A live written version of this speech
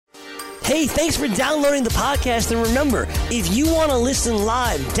Hey, thanks for downloading the podcast. And remember, if you want to listen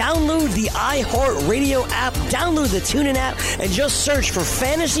live, download the iHeartRadio app, download the TuneIn app, and just search for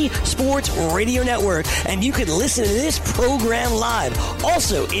Fantasy Sports Radio Network, and you can listen to this program live.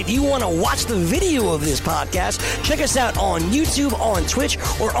 Also, if you want to watch the video of this podcast, check us out on YouTube, on Twitch,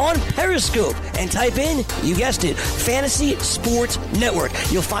 or on Periscope, and type in, you guessed it, Fantasy Sports Network.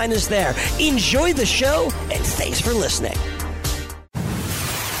 You'll find us there. Enjoy the show, and thanks for listening.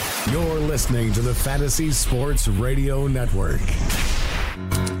 You're listening to the Fantasy Sports Radio Network.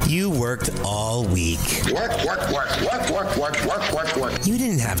 You worked all week. Work. You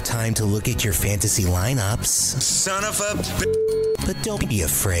didn't have time to look at your fantasy lineups. Son of a... But don't be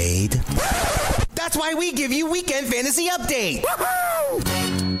afraid. That's why we give you Weekend Fantasy Update.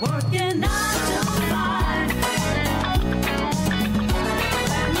 Woohoo! Working 9 to 5.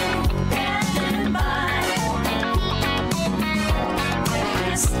 Getting by.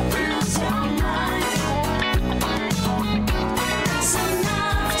 Lose your mind. That's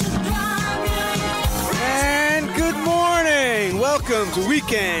enough to drive you. And good morning. Welcome to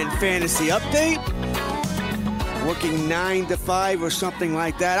Weekend Fantasy Update. Working 9 to 5 or something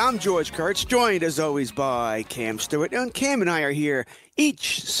like that. I'm George Kurtz, joined as always by Cam Stewart. And Cam and I are here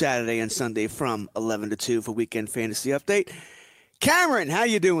each Saturday and Sunday from 11 to 2 for Weekend Fantasy Update. Cameron, how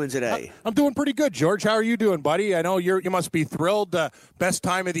you doing today? I'm doing pretty good, George. How are you doing, buddy? I know you must be thrilled. Best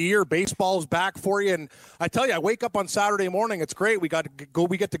time of the year. Baseball's back for you. And I tell you, I wake up on Saturday morning. It's great. We get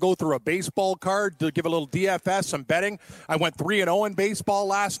to go through a baseball card to give a little DFS, some betting. I went 3-0 in baseball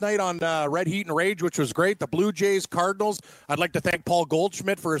last night on Red Heat and Rage, which was great. The Blue Jays, Cardinals. I'd like to thank Paul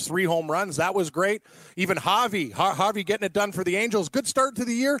Goldschmidt for his 3 home runs. That was great. Even Javi getting it done for the Angels. Good start to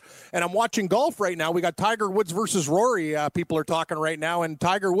the year. And I'm watching golf right now. We got Tiger Woods versus Rory. People are talking right now, and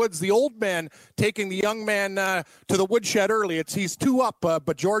Tiger Woods, the old man, taking the young man to the woodshed early. He's 2 up,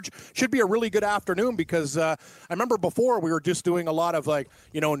 but George, should be a really good afternoon because I remember before we were just doing a lot of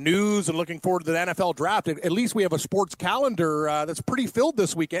news and looking forward to the NFL draft. At least we have a sports calendar that's pretty filled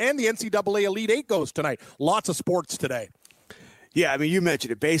this weekend, and the NCAA Elite Eight goes tonight. Lots of sports today. Yeah, I mean, you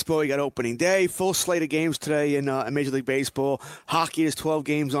mentioned it. Baseball, you got opening day, full slate of games today in Major League Baseball. Hockey, there's 12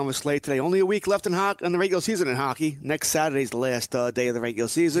 games on the slate today. Only a week left in the regular season in hockey. Next Saturday's the last day of the regular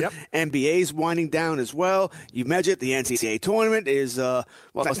season. Yep. NBA's winding down as well. You mentioned it. The NCAA tournament is,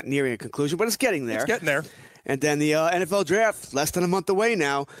 it's nearing a conclusion, but it's getting there. It's getting there. And then the NFL draft, less than a month away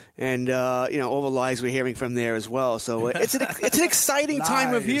now, and all the lies we're hearing from there as well. So it's an exciting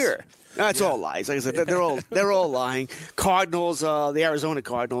time of year. It's all lies. Like I said, they're all lying. Cardinals, the Arizona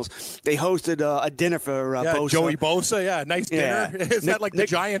Cardinals, they hosted a dinner for Bosa. Joey Bosa, nice dinner. Yeah. Is that like the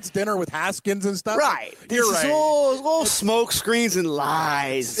Giants dinner with Haskins and stuff? Right. You're It's right. all smoke screens and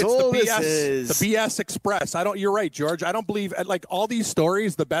lies. It's all the this BS, is. the BS Express. You're right, George. I don't believe all these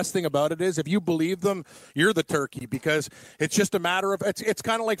stories. The best thing about it is if you believe them, you're the turkey because it's just a matter of it's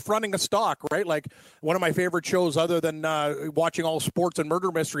kind of like fronting a stock, right? Like one of my favorite shows, other than watching all sports and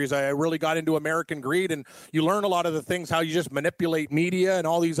murder mysteries, I really got into American Greed, and you learn a lot of the things how you just manipulate media and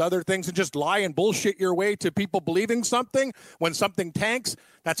all these other things and just lie and bullshit your way to people believing something. When something tanks,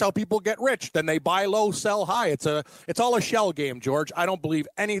 that's how people get rich. Then they buy low, sell high. It's all a shell game, George. I don't believe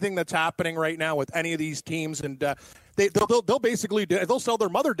anything that's happening right now with any of these teams, and they'll basically sell their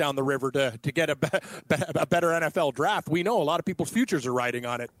mother down the river to get a better NFL draft. We know a lot of people's futures are riding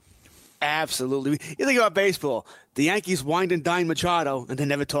on it. Absolutely. You think about baseball. The Yankees wined and dined Machado, and they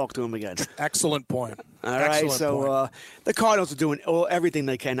never talk to him again. Excellent point. All right, Excellent so point. the Cardinals are doing everything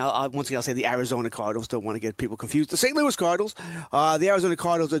they can. Once again, I'll say the Arizona Cardinals. Don't want to get people confused. The St. Louis Cardinals, the Arizona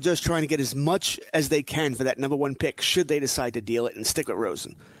Cardinals are just trying to get as much as they can for that number 1 pick should they decide to deal it and stick with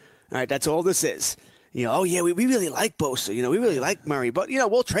Rosen. All right, that's all this is. We really like Bosa. We really like Murray. But,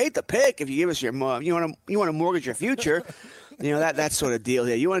 we'll trade the pick if you give us your you want to mortgage your future. That sort of deal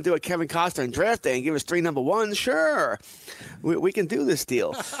here. You want to do a Kevin Costner in draft day and give us 3 number 1s? Sure. We can do this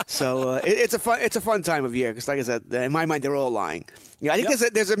deal. So it's a fun time of year because, like I said, in my mind, they're all lying. I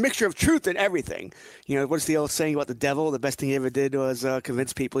think there's a mixture of truth in everything. What's the old saying about the devil? The best thing he ever did was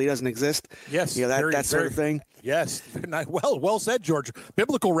convince people he doesn't exist. Yes. That sort of thing. Yes. Well said, George.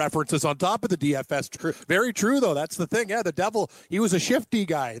 Biblical references on top of the DFS. Very true, though. That's the thing. Yeah, the devil, he was a shifty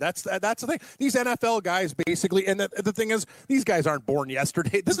guy. That's the thing. These NFL guys, basically, and the thing is, these guys aren't born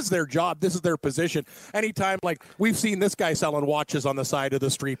yesterday. This is their job. This is their position. Anytime, we've seen this guy selling watches on the side of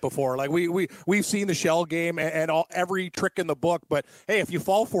the street before. We've seen the shell game and every trick in the book. But, hey, if you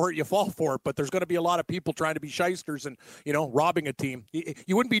fall for it, you fall for it. But there's going to be a lot of people trying to be shysters and, robbing a team.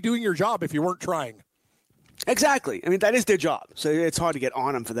 You wouldn't be doing your job if you weren't trying. Exactly. I mean, that is their job. So it's hard to get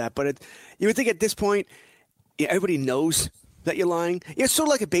on them for that. But you would think at this point, everybody knows that you're lying? It's sort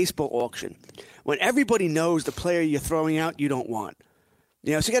of like a baseball auction. When everybody knows the player you're throwing out, you don't want.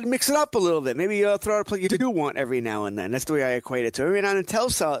 So you got to mix it up a little bit. Maybe throw out a player you do want every now and then. That's the way I equate it to. Every now and then tell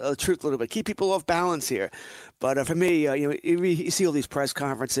the truth a little bit. Keep people off balance here. But for me, you see all these press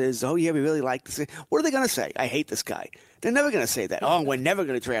conferences. Oh, yeah, we really like this. What are they going to say? I hate this guy. They're never going to say that. Oh, we're never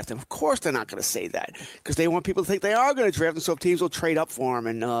going to draft him. Of course they're not going to say that because they want people to think they are going to draft him so teams will trade up for him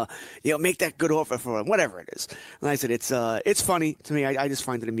and make that good offer for him, whatever it is. Like I said, it's funny to me. I just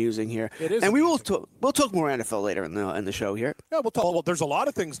find it amusing here. It is and amusing. we'll talk more NFL later in the show here. Yeah, we'll talk. Well, there's a lot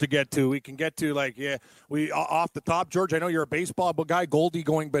of things to get to. We can get to we off the top, George. I know you're a baseball guy. Goldie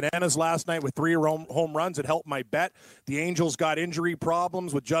going bananas last night with 3 home runs. It helped my bet. The Angels got injury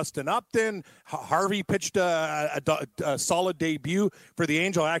problems with Justin Upton. Harvey pitched a solid debut for the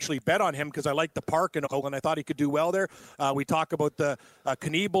Angel. I actually bet on him because I liked the park in Oakland. I thought he could do well there. We talk about the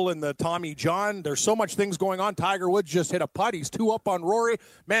Knievel and the Tommy John. There's so much things going on. Tiger Woods just hit a putt. He's 2 up on Rory.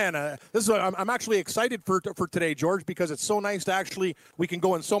 Man, I'm actually excited for today, George, because it's so nice to actually we can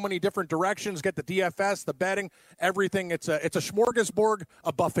go in so many different directions. Get the DFS, the betting, everything. It's a smorgasbord,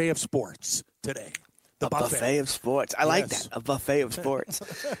 a buffet of sports today. A buffet of sports. I like that. A buffet of sports.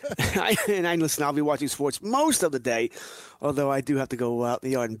 I'll be watching sports most of the day, although I do have to go out in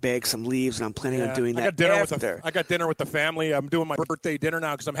the yard and bag some leaves, and I'm planning on doing that I got dinner with the family. I'm doing my birthday dinner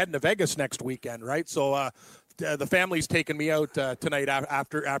now because I'm heading to Vegas next weekend, right? So the family's taking me out tonight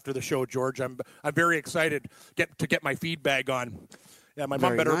after the show, George. I'm very excited to get my feed bag on. Yeah, my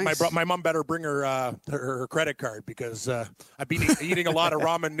mom better bring her credit card because I've been eating a lot of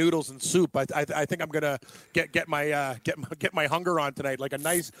ramen noodles and soup. I think I'm gonna get my hunger on tonight. Like a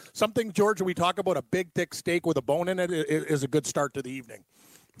nice something, George. We talk about a big thick steak with a bone in it is a good start to the evening.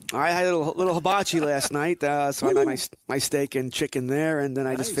 I had a little hibachi last night, so I had my steak and chicken there, and then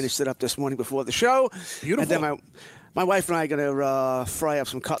I just finished it up this morning before the show. Beautiful. And then my wife and I are going to fry up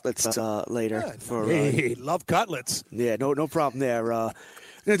some cutlets later. Hey, love cutlets. Yeah, no problem there. Going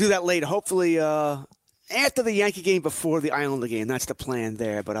to do that later. Hopefully after the Yankee game, before the Islander game. That's the plan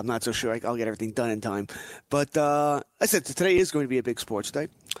there, but I'm not so sure I'll get everything done in time. But I said today is going to be a big sports day.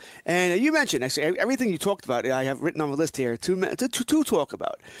 And you mentioned, actually, everything you talked about, I have written on the list here to talk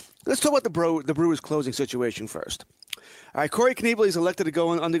about. Let's talk about the Brewers' closing situation first. All right, Corey Knievel is elected to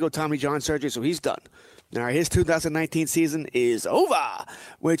undergo Tommy John surgery, so he's done. Now, his 2019 season is over,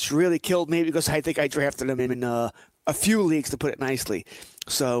 which really killed me because I think I drafted him in a few leagues, to put it nicely.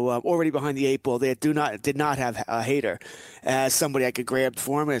 So already behind the 8 ball. They did not have Hader as somebody I could grab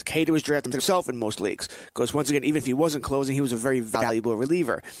for him. As Hader was drafting himself in most leagues because, once again, even if he wasn't closing, he was a very valuable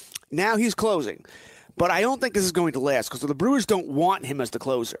reliever. Now he's closing. But I don't think this is going to last because the Brewers don't want him as the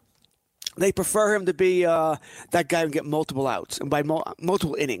closer. They prefer him to be that guy who can get multiple outs and by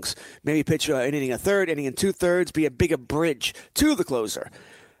multiple innings. Maybe pitch an inning, a third, inning and 2/3, be a bigger bridge to the closer.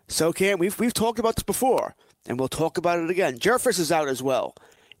 So, Cam, we've talked about this before, and we'll talk about it again. Jeffress is out as well.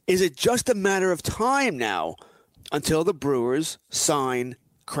 Is it just a matter of time now until the Brewers sign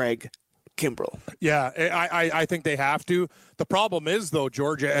Craig Kimbrell? Yeah, I think they have to. The problem is, though,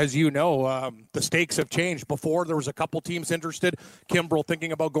 Georgia, as you know, the stakes have changed. Before, there was a couple teams interested. Kimbrell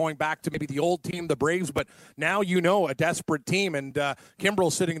thinking about going back to maybe the old team, the Braves. But now, a desperate team. And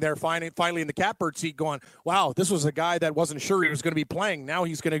Kimbrell sitting there finally in the catbird seat going, wow, this was a guy that wasn't sure he was going to be playing. Now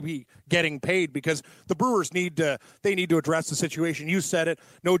he's going to be getting paid because the Brewers need to address the situation. You said it.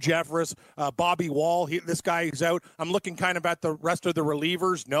 No Jeffress. Bobby Wall, this guy is out. I'm looking kind of at the rest of the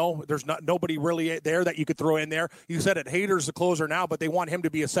relievers. No, there's nobody really there that you could throw in there. You said it. Hader's the closer now, but they want him to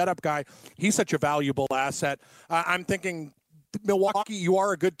be a setup guy. He's such a valuable asset. I'm thinking Milwaukee, you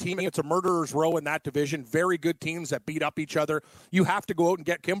are a good team. It's a murderer's row in that division. Very good teams that beat up each other. You have to go out and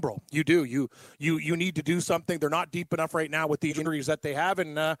get Kimbrell. You do. You need to do something. They're not deep enough right now with the injuries that they have,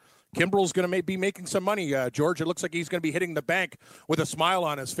 and Kimbrell's going to be making some money, George. It looks like he's going to be hitting the bank with a smile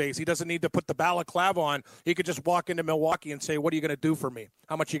on his face. He doesn't need to put the balaclava on. He could just walk into Milwaukee and say, what are you going to do for me?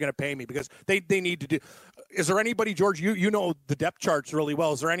 How much are you going to pay me? Because they need to do. Is there anybody, George, you know the depth charts really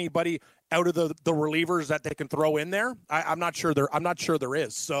well. Is there anybody out of the relievers that they can throw in there? I'm not sure there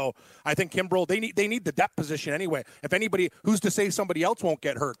is. So I think Kimbrell, they need the depth position anyway. If anybody, who's to say somebody else won't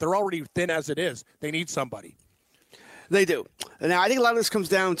get hurt? They're already thin as it is. They need somebody. They do. Now, I think a lot of this comes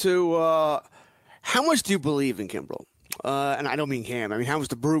down to how much do you believe in Kimbrell? And I don't mean Cam. I mean, how much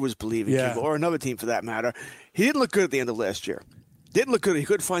the Brewers believe in Kimbrell, or another team for that matter. He didn't look good at the end of last year. Didn't look good. He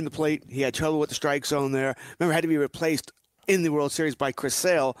couldn't find the plate. He had trouble with the strike zone there. Remember, had to be replaced in the World Series by Chris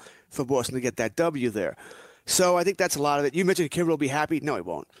Sale for Boston to get that W there. So I think that's a lot of it. You mentioned Kimbrell will be happy. No, he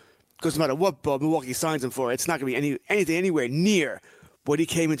won't. Because no matter what Milwaukee signs him for, it's not going to be anything anywhere near what he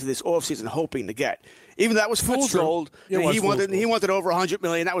came into this offseason hoping to get. Even that was fool's true. gold. It was He fool's wanted gold. over $100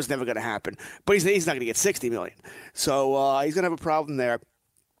 million. That was never going to happen. But he's not going to get $60 million. So he's going to have a problem there.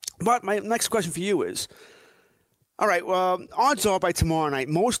 But my next question for you is, all right, well, odds are by tomorrow night,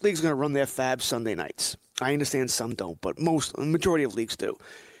 most leagues are going to run their fab Sunday nights. I understand some don't, but the majority of leagues do.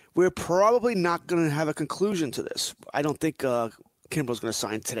 We're probably not going to have a conclusion to this. I don't think Kimbrel's going to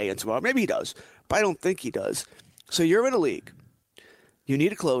sign today and tomorrow. Maybe he does, but I don't think he does. So you're in a league. You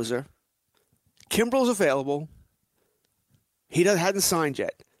need a closer. Kimbrel's available. He hadn't signed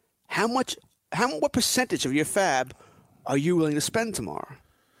yet. What percentage of your fab are you willing to spend tomorrow?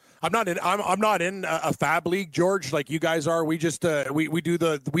 I'm not in a fab league, George, like you guys are. We just we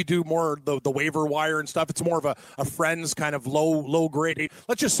do more the waiver wire and stuff. It's more of a friends kind of low grade.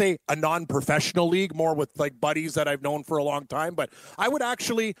 Let's just say a non-professional league, more with like buddies that I've known for a long time. But I would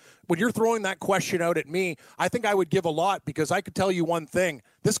actually, when you're throwing that question out at me, I think I would give a lot, because I could tell you one thing: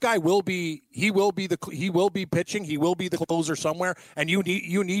 this guy will be pitching, he will be the closer somewhere, and you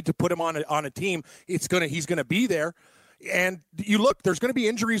need to put him on a team. He's gonna be there. And you look, there's going to be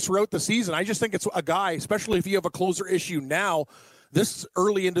injuries throughout the season. I just think it's a guy, especially if you have a closer issue now, this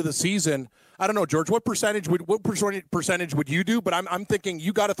early into the season. I don't know, George, what percentage would you do? But I'm thinking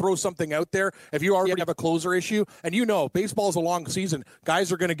you got to throw something out there if you already have a closer issue. And baseball's a long season.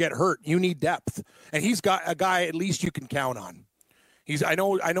 Guys are going to get hurt. You need depth. And he's got a guy at least you can count on. I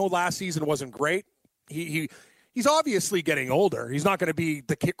know last season wasn't great. He's obviously getting older. He's not going to be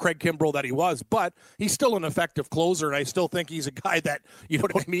the Craig Kimbrel that he was, but he's still an effective closer, and I still think he's a guy that, you know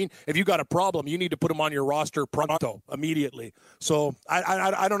what I mean? If you got a problem, you need to put him on your roster pronto, immediately. So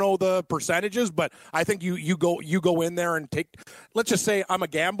I don't know the percentages, but I think you go in there and take. Let's just say I'm a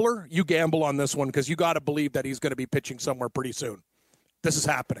gambler. You gamble on this one, because you got to believe that he's going to be pitching somewhere pretty soon. This is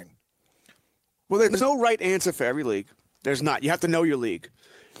happening. Well, there's no right answer for every league. There's not. You have to know your league.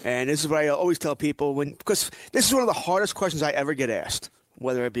 And this is what I always tell people, because this is one of the hardest questions I ever get asked,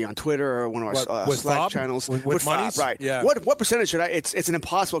 whether it be on Twitter or one of our Slack Fob? channels. With Fob, right. Yeah. What percentage should I? It's an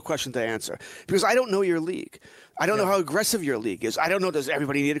impossible question to answer, because I don't know your league. I don't know how aggressive your league is. I don't know, does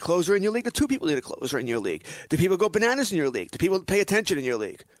everybody need a closer in your league? Do two people need a closer in your league? Do people go bananas in your league? Do people pay attention in your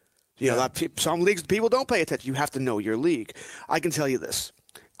league? Some leagues, people don't pay attention. You have to know your league. I can tell you this.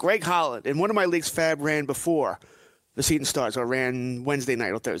 Greg Holland, in one of my leagues, Fab ran before the season starts, or ran Wednesday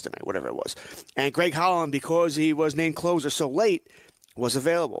night or Thursday night, whatever it was. And Greg Holland, because he was named closer so late, was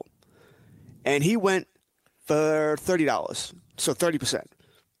available. And he went for $30, so 30%.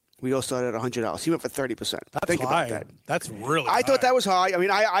 We all started at $100. He went for 30%. Think high. about that. That's really I thought that was high. I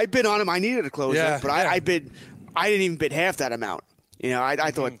mean, I bid on him. I needed a closer, but I didn't even bid half that amount. I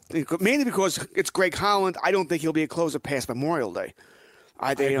thought, mainly because it's Greg Holland, I don't think he'll be a closer past Memorial Day.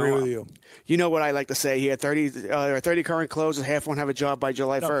 I agree with you. You know what I like to say? He had 30 current closers. Half won't have a job by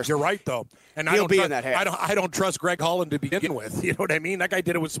July 1st. You're right, though. And He'll be in that half. I don't trust Greg Holland to begin with. You know what I mean? That guy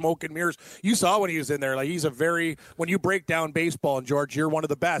did it with smoke and mirrors. You saw when he was in there. Like, he's when you break down baseball, and George, you're one of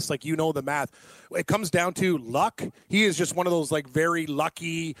the best. Like, you know the math. It comes down to luck. He is just one of those, like, very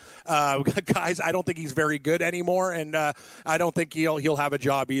lucky guys. I don't think he's very good anymore, and I don't think he'll have a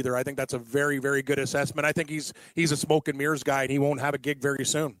job either. I think that's a very, very good assessment. I think he's a smoke and mirrors guy, and he won't have a gig very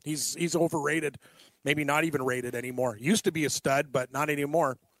soon. He's overrated. Maybe not even rated anymore. Used to be a stud, but not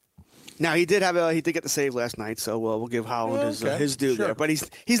anymore. Now, he did get the save last night, so we'll give Holland his due there. But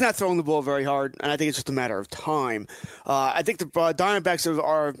he's not throwing the ball very hard, and I think it's just a matter of time. I think the Diamondbacks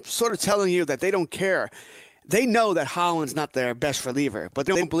are sort of telling you that they don't care. They know that Holland's not their best reliever, but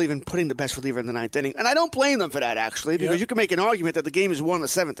they don't believe in putting the best reliever in the ninth inning. And I don't blame them for that, actually, because you can make an argument that the game is won in the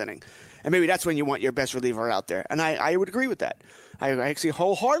seventh inning. And maybe that's when you want your best reliever out there. And I would agree with that. I actually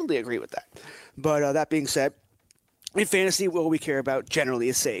wholeheartedly agree with that. But that being said, in fantasy, what we care about generally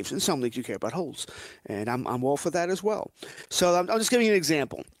is saves. In some leagues, you care about holds. And I'm all for that as well. So I'm just giving you an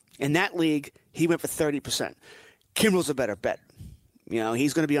example. In that league, he went for 30%. Kimbrel's a better bet.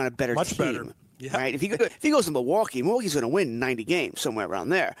 He's going to be on a better Much team. better. Yeah. Right? If he goes to Milwaukee's going to win 90 games, somewhere around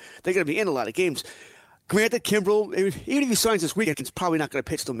there. They're going to be in a lot of games. Granted, Kimbrel, even if he signs this weekend, he's probably not going to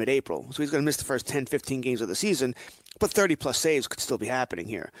pitch till mid-April. So he's going to miss the first 10, 15 games of the season. But 30-plus saves could still be happening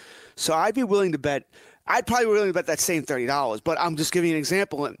here. So I'd probably be willing to bet that same $30. But I'm just giving you an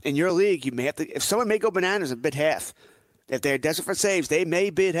example. In your league, you may have to, if someone may go bananas and bid half. If they're desperate for saves, they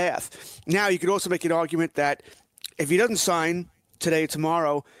may bid half. Now, you could also make an argument that if he doesn't sign today or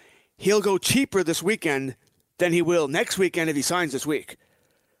tomorrow, he'll go cheaper this weekend than he will next weekend if he signs this week.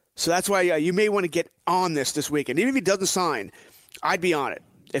 So that's why you may want to get on this weekend. Even if he doesn't sign, I'd be on it.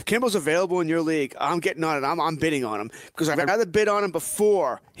 If Kimbrel's available in your league, I'm getting on it. I'm bidding on him because I'd rather bid on him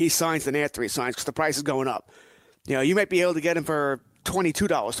before he signs than after he signs because the price is going up. You might be able to get him for $22,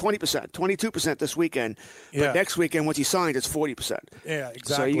 20%, 22% this weekend. Yeah. But next weekend, once he signs, it's 40%. Yeah,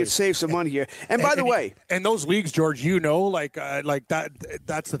 exactly. So you can save some money here. And by the way, and those leagues, George, like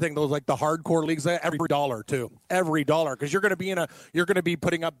that's the thing. Those like the hardcore leagues, every dollar too, every dollar, because you're going to be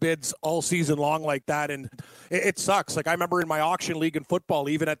putting up bids all season long like that, and it sucks. Like I remember in my auction league in football,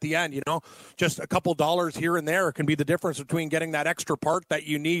 even at the end, just a couple dollars here and there can be the difference between getting that extra part that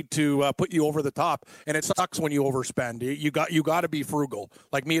you need to put you over the top, and it sucks when you overspend. You got to be frugal,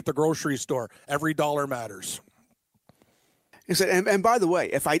 like me at the grocery store. Every dollar matters. And by the way,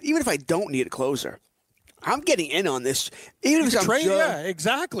 even if I don't need a closer, I'm getting in on this. Even if I'm yeah,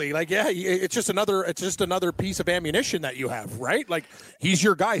 exactly. Like, yeah, it's just another piece of ammunition that you have, right? Like, he's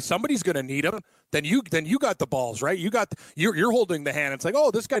your guy. Somebody's going to need him. Then you got the balls, right? You're holding the hand. It's like,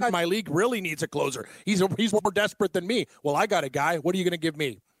 oh, this guy in my league really needs a closer. He's more desperate than me. Well, I got a guy. What are you going to give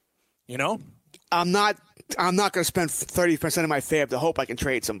me? I'm not going to spend 30% of my fab to hope I can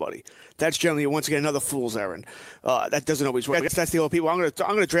trade somebody. That's generally, once again, another fool's errand. That doesn't always work. That's the old people. I'm going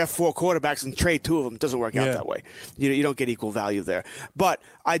to draft 4 quarterbacks and trade 2 of them. It doesn't work out that way. You don't get equal value there. But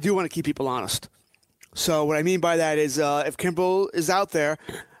I do want to keep people honest. So what I mean by that is if Kimbrel is out there,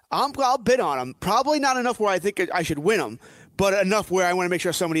 I'll bid on him. Probably not enough where I think I should win him, but enough where I want to make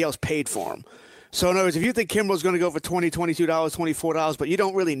sure somebody else paid for him. So, in other words, if you think Kimbrel's going to go for $20, $22, $24, but you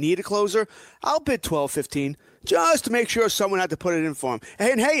don't really need a closer, I'll bid $12, $15, just to make sure someone had to put it in for him.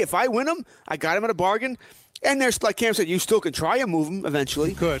 And, hey, if I win him, I got him at a bargain. And there's, like Cam said, you still can try and move him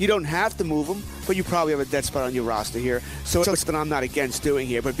eventually. You don't have to move him, but you probably have a dead spot on your roster here. So it's something I'm not against doing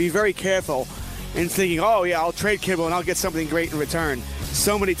here. But be very careful in thinking, oh, yeah, I'll trade Kimbrel and I'll get something great in return.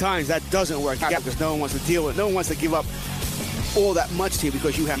 So many times that doesn't work out because no one wants to deal with it. No one wants to give up all that much to you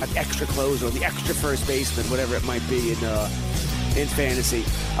because you have an extra closer or the extra first baseman, whatever it might be in fantasy.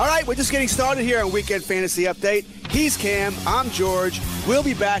 All right, we're just getting started here on Weekend Fantasy Update. He's Cam. I'm George. We'll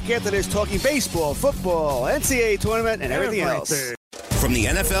be back after this talking baseball, football, NCAA tournament, and everything else. From the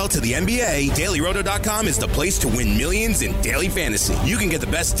NFL to the NBA, DailyRoto.com is the place to win millions in daily fantasy. You can get the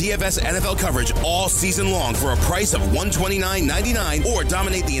best DFS NFL coverage all season long for a price of $129.99 or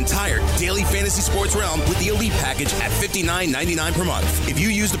dominate the entire daily fantasy sports realm with the Elite Package at $59.99 per month. If you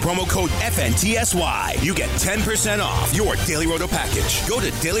use the promo code FNTSY, you get 10% off your Daily Roto package. Go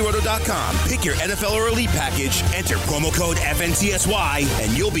to DailyRoto.com, pick your NFL or Elite Package, enter promo code FNTSY,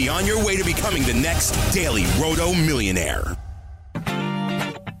 and you'll be on your way to becoming the next Daily Roto millionaire.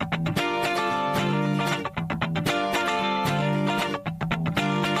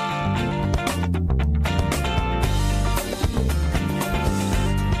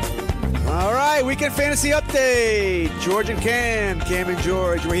 Weekend Fantasy Update. George and Cam and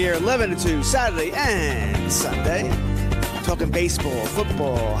George. We're here 11 to 2, Saturday and Sunday. Talking baseball,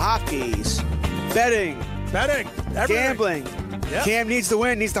 football, hockeys, betting, everything. gambling. Yep. Cam needs to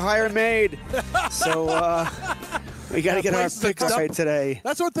win, needs to hire a maid. So we got to get our picks right today.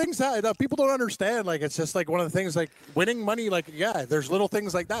 That's what things people don't understand. Like, it's just like one of the things, like winning money. Like, yeah, there's little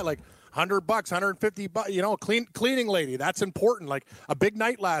things like that. Like $100, $150, cleaning lady. That's important. Like a big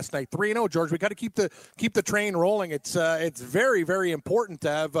night last night, 3-0. George, we got to keep the train rolling. It's very, very important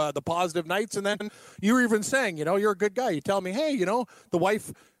to have the positive nights. And then you were even saying, you're a good guy. You tell me, hey, the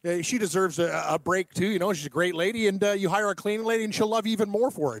wife, she deserves a break too. She's a great lady, and you hire a cleaning lady, and she'll love you even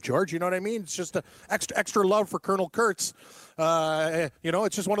more for it, George. You know what I mean? It's just extra love for Colonel Kurtz.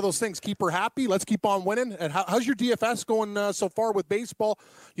 It's just one of those things. Keep her happy. Let's keep on winning. And how's your DFS going so far with baseball?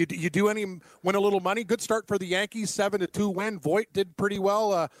 You do win a little money? Good start for the Yankees, 7-2 win. Voit did pretty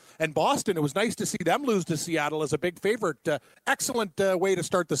well. And Boston, it was nice to see them lose to Seattle as a big favorite. Excellent way to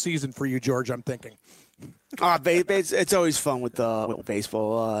start the season for you, George, I'm thinking. It's always fun with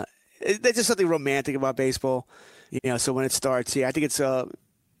baseball. There's just something romantic about baseball. So when it starts, I think it's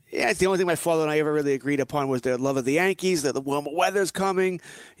the only thing my father and I ever really agreed upon was the love of the Yankees, that the warm weather's coming.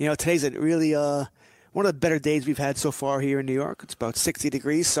 Today's a really one of the better days we've had so far here in New York. It's about 60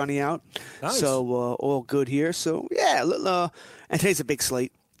 degrees, sunny out. Nice. So all good here. So, and today's a big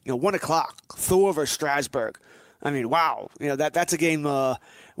slate. 1 o'clock, Thor versus Strasburg. I mean, wow. That's a game.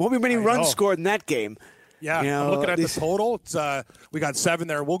 Won't be many runs scored in that game. Yeah, I'm looking at the total. It's we got 7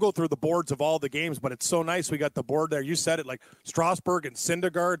 there. We'll go through the boards of all the games, but it's so nice. We got the board there. You said it, like Strasburg and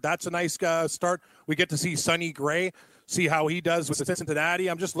Syndergaard. That's a nice start. We get to see Sonny Gray, see how he does with Cincinnati.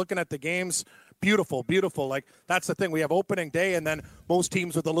 I'm just looking at the games. Beautiful, beautiful. Like, that's the thing. We have opening day, and then most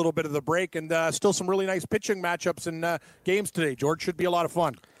teams with a little bit of the break, and still some really nice pitching matchups and games today. George, should be a lot of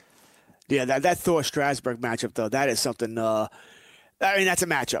fun. Yeah, that Thor Strasburg matchup, though, that is something. I mean, that's a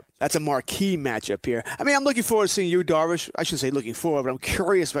matchup. That's a marquee matchup here. I mean, I'm looking forward to seeing Yu Darvish. I shouldn't say looking forward, but I'm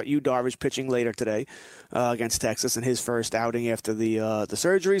curious about Yu Darvish pitching later today against Texas in his first outing after the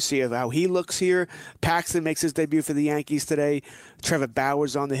surgery. See how he looks here. Paxton makes his debut for the Yankees today. Trevor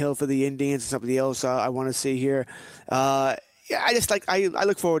Bauer's on the hill for the Indians. Somebody else I want to see here. Yeah, I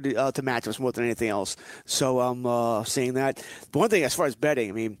look forward to matchups more than anything else. So I'm seeing that. But one thing as far as betting,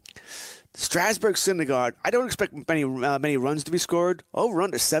 I mean, Strasburg Syndergaard, I don't expect many runs to be scored. Over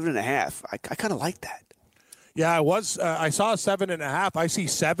under 7.5. I kind of like that. Yeah, I saw 7.5. I see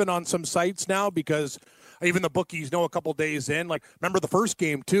 7 on some sites now because even the bookies know a couple days in. Like, remember the first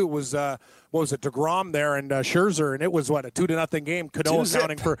game too was DeGrom there and Scherzer, and it was a 2-0 game.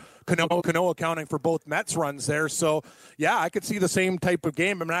 Cano accounting for both Mets runs there. So yeah, I could see the same type of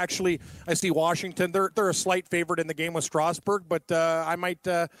game. I mean, actually, I see Washington. They're a slight favorite in the game with Strasburg, but I might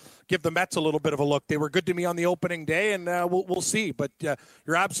give the Mets a little bit of a look. They were good to me on the opening day, and we'll see. But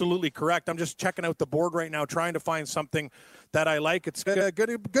you're absolutely correct. I'm just checking out the board right now, trying to find something that I like. It's going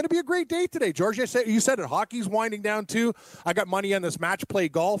to be a great day today, George. You said it. Hockey's winding down too. I got money on this match play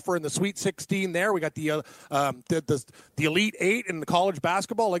golf for in the Sweet 16 there. We got the Elite 8 in the college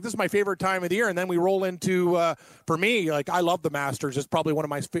basketball. Like, this is my favorite time of the year. And then we roll into, for me, like, I love the Masters. It's probably one of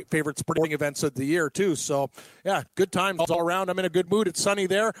my favorite sporting events of the year too. So yeah, good times all around. I'm in a good mood. It's sunny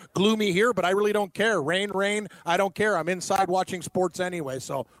there, gloomy here, but I really don't care. Rain, I don't care. I'm inside watching sports anyway.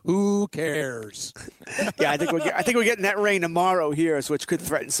 So who cares? Yeah, I think we're getting that rain tomorrow here, which could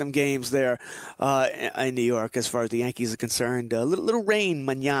threaten some games there in New York as far as the Yankees are concerned. A little rain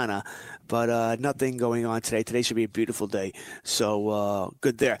mañana, but nothing going on today. Today should be a beautiful day, so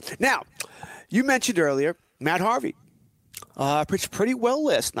good there. Now, you mentioned earlier Matt Harvey pitched pretty well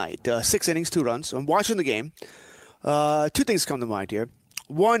last night. 6 innings, 2 runs. I'm watching the game. 2 things come to mind here.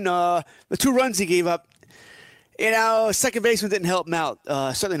 One, the 2 runs he gave up. Second baseman didn't help him out.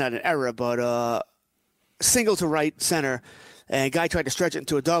 Certainly not an error, but single to right center, and a guy tried to stretch it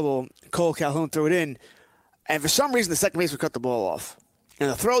into a double. Cole Calhoun threw it in, and for some reason the second baseman cut the ball off. And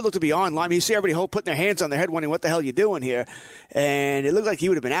the throw looked to be on line. I mean, you see everybody putting their hands on their head wondering what the hell you're doing here. And it looked like he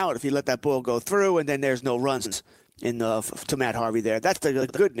would have been out if he let that ball go through, and then there's no runs to Matt Harvey there. That's the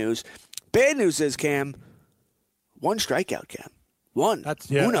good news. Bad news is, Cam, 1 strikeout, Cam. 1.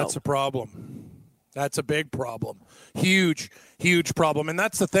 That's a problem. That's a big problem. Huge problem. And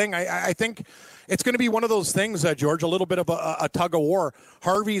that's the thing. I think it's going to be one of those things, George, a little bit of a tug of war.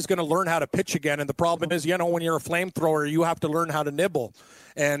 Harvey's going to learn how to pitch again. And the problem is, when you're a flamethrower, you have to learn how to nibble.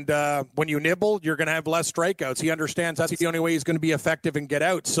 And when you nibble, you're going to have less strikeouts. He understands that's the only way he's going to be effective and get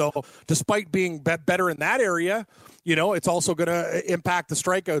out. So despite being better in that area, it's also going to impact the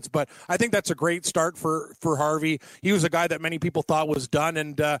strikeouts. But I think that's a great start for Harvey. He was a guy that many people thought was done.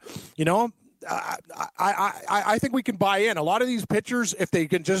 And, I think we can buy in. A lot of these pitchers, if they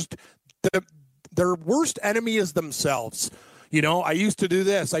can just their worst enemy is themselves. I used to do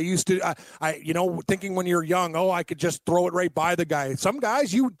this. I used to, thinking when you're young, I could just throw it right by the guy. Some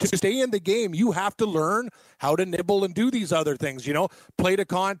guys, to stay in the game, you have to learn how to nibble and do these other things, play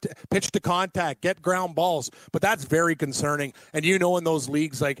to pitch to contact, get ground balls. But that's very concerning. And in those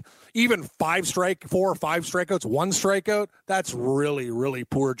leagues, like even 4 or 5 strikeouts, 1 strikeout, that's really, really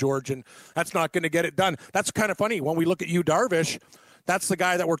poor, George. And that's not going to get it done. That's kind of funny. When we look at Yu Darvish, that's the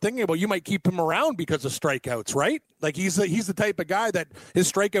guy that we're thinking about. You might keep him around because of strikeouts, right? Like he's the type of guy that his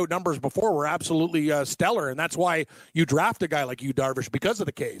strikeout numbers before were absolutely stellar, and that's why you draft a guy like Yu Darvish because of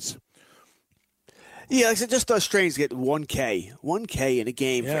the Ks. Yeah, like I said, just strange to get 1K in a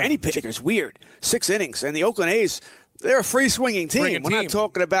game for any pitcher. It's weird. 6 innings, and the Oakland A's, they're a free swinging team. We're not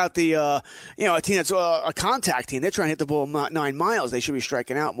talking about the a team that's a contact team. They're trying to hit the ball 9 miles. They should be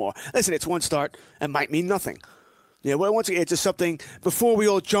striking out more. Listen, it's 1 start and might mean nothing. Yeah, well, once again, it's just something, before we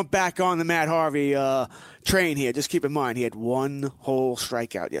all jump back on the Matt Harvey train here, just keep in mind he had 1 whole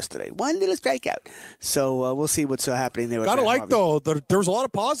strikeout yesterday. 1 little strikeout. So we'll see what's happening there with Matt Harvey. Though, there was a lot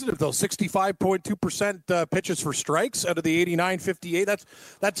of positive, though. 65.2% pitches for strikes out of the 89.58.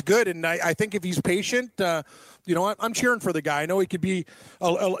 That's good. And I think if he's patient, I'm cheering for the guy. I know he could be,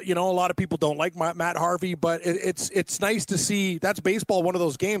 a lot of people don't like Matt Harvey, but it's nice to see. That's baseball, one of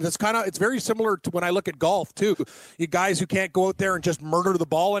those games. It's very similar to when I look at golf, too. You guys who can't go out there and just murder the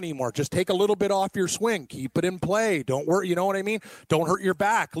ball anymore. Just take a little bit off your swing. Keep it in play. Don't worry. You know what I mean? Don't hurt your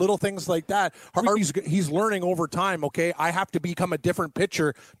back. Little things like that. He's learning over time, okay? I have to become a different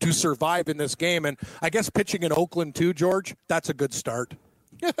pitcher to survive in this game. And I guess pitching in Oakland, too, George, that's a good start.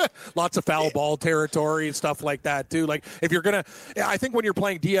 Lots of foul ball territory and stuff like that too. Like if you're gonna, I think when you're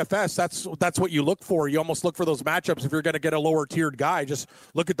playing DFS, that's what you look for. You almost look for those matchups. If you're gonna get a lower tiered guy, just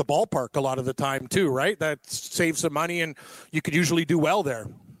look at the ballpark a lot of the time too, right? That saves some money, and you could usually do well there.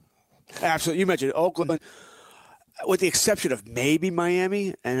 Absolutely. You mentioned Oakland. With the exception of maybe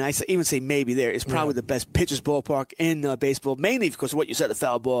Miami, and I even say maybe there, is probably the best pitcher's ballpark in baseball, mainly because of what you said,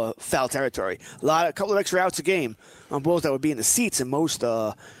 the foul territory. A couple of extra outs a game on balls that would be in the seats, and most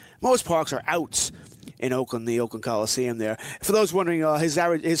parks are outs in Oakland, the Oakland Coliseum there. For those wondering, his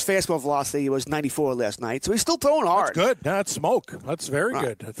fastball velocity was 94 last night, so he's still throwing hard. That's good. That's smoke. That's very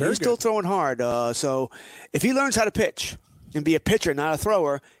good. That's very he's good. still throwing hard. So if he learns how to pitch and be a pitcher, not a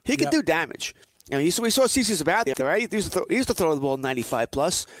thrower, he can do damage. You know, we saw CeCe Sabathia, right? He used to throw the ball 95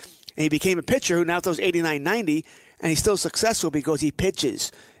 plus, and he became a pitcher who now throws 89, 90, and he's still successful because he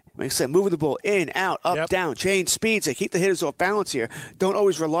pitches. Like I said, moving the ball in, out, up, down, change speeds, and keep the hitters off balance here. Don't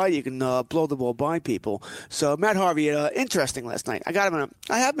always rely you can blow the ball by people. So Matt Harvey, interesting last night. I got him.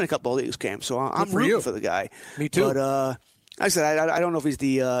 I have him in a couple of leagues, Cam. So I'm rooting for the guy. Me too. But like I said, I don't know if he's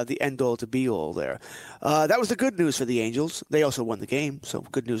the end all to be all there. That was the good news for the Angels. They also won the game, so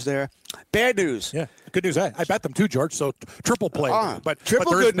good news there. Bad news. Yeah, good news. I bet them too, George. So triple play. But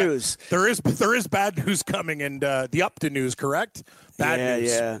triple good news. There is bad news coming, and the Upton news, correct? Bad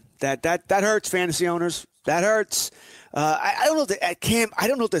news. Yeah. That hurts fantasy owners. That hurts. I don't know Cam. I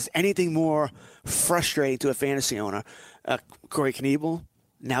don't know if there's anything more frustrating to a fantasy owner. Corey Knebel,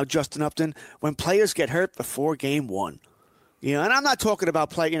 now Upton, when players get hurt before game one. You know, and I'm not talking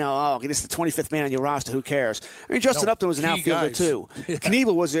about this is the 25th man on your roster. Who cares? I mean, Justin Upton was an outfielder too. Yeah.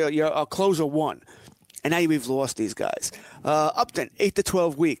 Knebel was a closer one, and now we've lost these guys. Upton, 8 to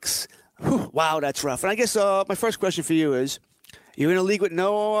 12 weeks. Whew, wow, that's rough. And I guess my first question for you is: you're in a league with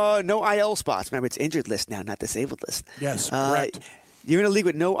no IL spots. Remember, it's injured list now, not disabled list. Yes, correct. You're in a league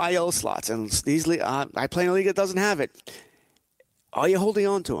with no IL slots, and these I play in a league that doesn't have it. Are you holding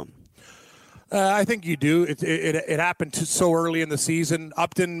on to them? I think you do. It happened so early in the season.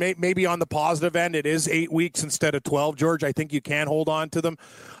 Upton, maybe on the positive end, it is 8 weeks instead of 12, George. I think you can hold on to them.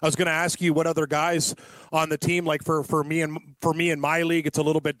 I was going to ask you what other guys on the team, like for me in my league, it's a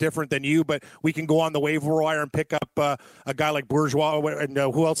little bit different than you, but we can go on the waiver wire and pick up a guy like Bourgeois. And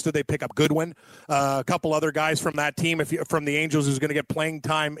who else did they pick up? Goodwin. A couple other guys from that team, from the Angels, who's going to get playing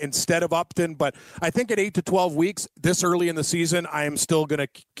time instead of Upton. But I think at 8 to 12 weeks, this early in the season, I am still going to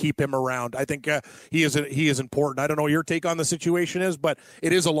keep him around. I think he is important. I don't know what your take on the situation is, but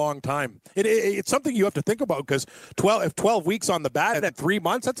it is a long time. It's something you have to think about, because 12 weeks on the bat at 3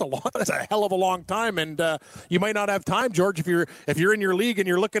 months, that's a hell of a long time, and you might not have time, George. If you're in your league and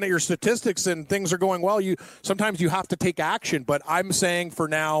you're looking at your statistics and things are going well, sometimes you have to take action. But I'm saying for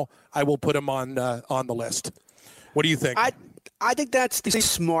now, I will put him on the list. What do you think? I think that's the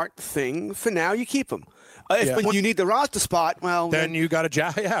smart thing. For now, you keep him. But you need the roster spot, well, then you got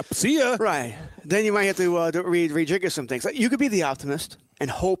to see ya. Right. Then you might have to rejigger some things. You could be the optimist and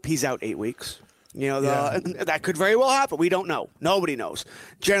hope he's out 8 weeks. You know, that could very well happen. We don't know. Nobody knows.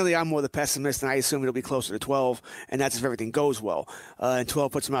 Generally, I'm more the pessimist, and I assume it'll be closer to 12, and that's if everything goes well. And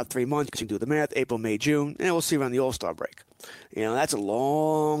 12 puts him out 3 months. You can do the math. April, May, June, and we'll see around the All-Star break. You know, that's a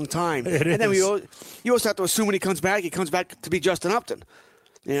long time. Then you also have to assume when he comes back to be Justin Upton.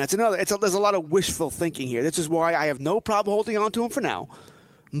 Yeah, there's a lot of wishful thinking here. This is why I have no problem holding on to him for now.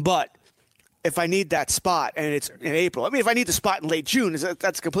 But if I need that spot, and it's in April, if I need the spot in late June,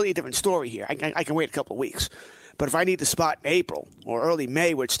 that's a completely different story here. I can wait a couple of weeks. But if I need the spot in April or early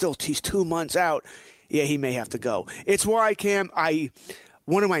May, where he's 2 months out, he may have to go. It's why, Cam,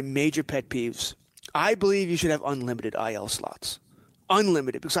 one of my major pet peeves, I believe you should have unlimited IL slots.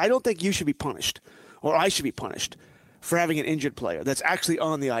 Unlimited, because I don't think you should be punished, or I should be punished, for having an injured player that's actually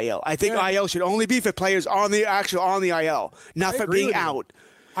on the IL. I think IL should only be for players on the IL, not for being out.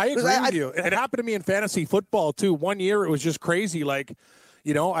 I agree with you. It happened to me in fantasy football, too. 1 year, it was just crazy. Like,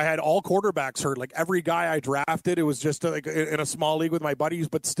 I had all quarterbacks hurt. Like, every guy I drafted, it was just like in a small league with my buddies,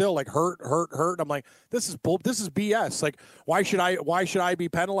 but still, like, hurt. I'm like, this is BS. Like, why should I be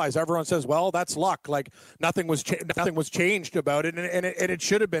penalized? Everyone says, well, that's luck. Like, nothing was changed about it, and it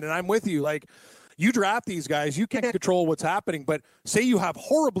should have been. And I'm with you. Like, you draft these guys, you can't control what's happening, but say you have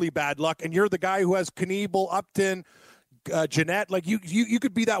horribly bad luck and you're the guy who has Knebel, Upton, Jeanette, like you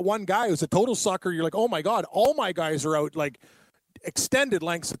could be that one guy who's a total sucker. You're like, oh my God, all my guys are out like extended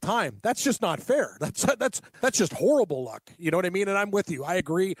lengths of time. That's just not fair. That's just horrible luck. You know what I mean? And I'm with you. I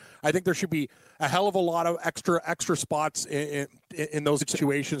agree. I think there should be a hell of a lot of extra spots in those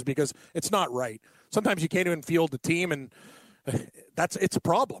situations, because it's not right. Sometimes you can't even field the team, and it's a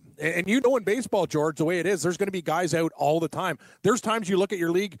problem. And you know in baseball, George, the way it is, there's going to be guys out all the time. There's times you look at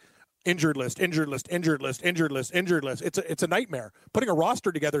your league, injured list, injured list, injured list, injured list, injured list. It's a nightmare. Putting a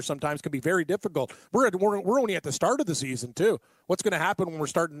roster together sometimes can be very difficult. We're only at the start of the season too. What's going to happen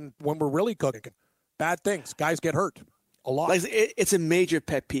when we're really cooking? Bad things. Guys get hurt a lot. Like, it's a major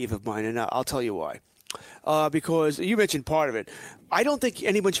pet peeve of mine, and I'll tell you why. Because you mentioned part of it. I don't think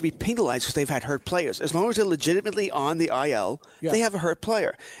anyone should be penalized because they've had hurt players. As long as they're legitimately on the IL, they have a hurt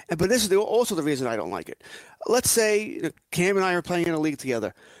player. But this is also the reason I don't like it. Let's say Cam and I are playing in a league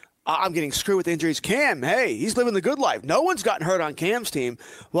together. I'm getting screwed with injuries. Cam, hey, he's living the good life. No one's gotten hurt on Cam's team.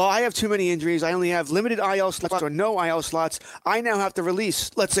 Well, I have too many injuries. I only have limited IL slots or no IL slots. I now have to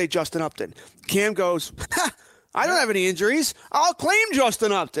release, let's say, Justin Upton. Cam goes, I don't have any injuries. I'll claim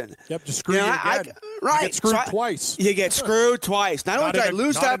Justin Upton. Yep, just screw you again. Right. You get screwed twice. You get screwed twice. Not only did I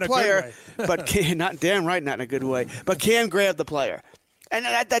lose that player, but Cam, not in a good way. But Cam grabbed the player. And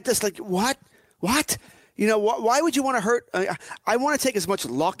that just like, what? You know, why would you want to hurt? I want to take as much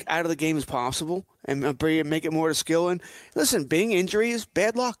luck out of the game as possible and make it more to skill. And listen, being injury is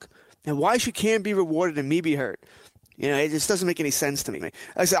bad luck. And why should Cam be rewarded and me be hurt? You know, it just doesn't make any sense to me. Like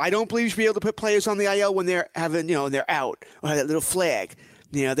I said, I don't believe you should be able to put players on the IL when they're they're out or have that little flag.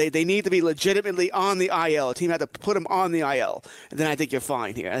 You know, they need to be legitimately on the IL. A team had to put them on the IL. And then I think you're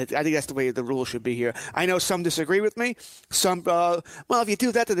fine here. I think that's the way the rule should be here. I know some disagree with me. Some, if you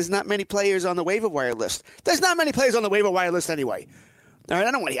do that, then there's not many players on the waiver wire list. There's not many players on the waiver wire list anyway. All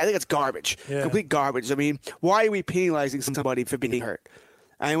right, I think it's garbage. Yeah. Complete garbage. I mean, why are we penalizing somebody for being hurt?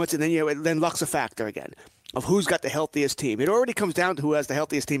 And then luck's a factor again of who's got the healthiest team. It already comes down to who has the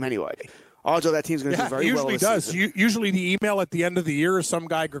healthiest team anyway. Odds are that team's going to do very well. It usually does. Usually the email at the end of the year is some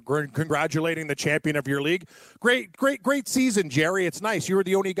guy congratulating the champion of your league. Great season, Jerry. It's nice. You were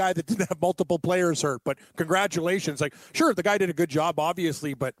the only guy that didn't have multiple players hurt, but congratulations. Like, sure, the guy did a good job,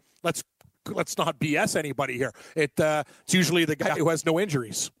 obviously, but let's not BS anybody here. It's usually the guy who has no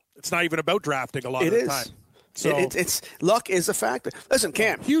injuries. It's not even about drafting a lot of the time. So it's luck is a factor. Listen,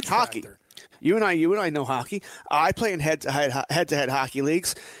 Cam, huge hockey. Factor. You and I know hockey. I play in head-to-head hockey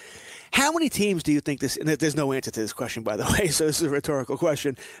leagues. How many teams do you think this – and there's no answer to this question, by the way, so this is a rhetorical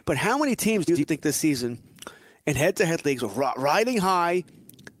question. But how many teams do you think this season in head-to-head leagues are riding high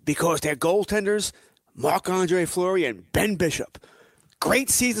because they're goaltenders, Marc-Andre Fleury and Ben Bishop? Great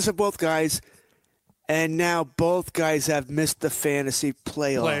seasons for both guys, and now both guys have missed the fantasy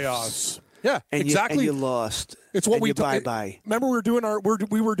playoffs. Yeah, and exactly. And you lost. It's what we bye. Remember,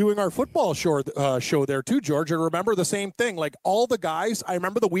 we were doing our football show there too, George. And remember the same thing. Like all the guys, I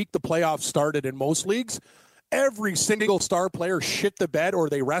remember the week the playoffs started in most leagues. Every single star player shit the bed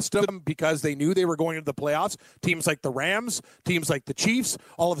or they rested them because they knew they were going into the playoffs. Teams like the Rams, teams like the Chiefs.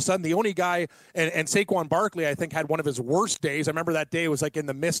 All of a sudden, the only guy and Saquon Barkley, I think, had one of his worst days. I remember that day was like in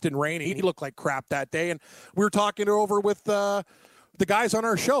the mist and rain. He looked like crap that day, and we were talking it over with the guys on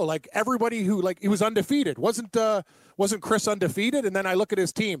our show, like everybody who he was undefeated. Wasn't Chris undefeated? And then I look at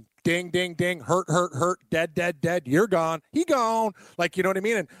his team. Ding, ding, ding. Hurt, dead. You're gone. He gone. Like, you know what I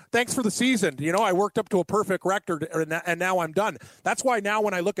mean? And thanks for the season. You know, I worked up to a perfect record, and now I'm done. That's why now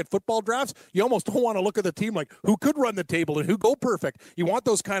when I look at football drafts, you almost don't want to look at the team like who could run the table and who go perfect. You want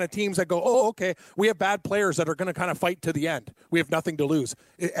those kind of teams that go, oh, okay, we have bad players that are going to kind of fight to the end. We have nothing to lose.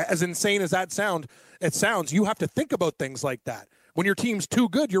 As insane as that sounds, you have to think about things like that. When your team's too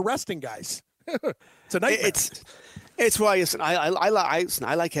good, you're resting guys. It's a nightmare. It's why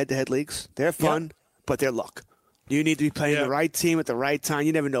I like head-to-head leagues. They're fun, but they're luck. You need to be playing the right team at the right time.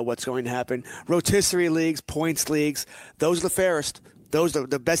 You never know what's going to happen. Rotisserie leagues, points leagues, those are the fairest. Those are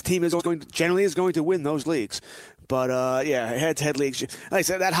the best team is going to win those leagues. But head-to-head leagues. Like I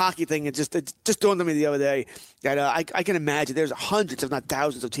said, that hockey thing, it just dawned on me the other day that I can imagine there's hundreds, if not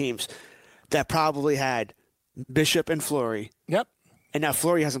thousands, of teams that probably had Bishop and Fleury. Yep. And now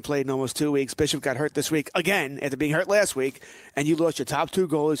Fleury hasn't played in almost 2 weeks. Bishop got hurt this week again after being hurt last week. And you lost your top 2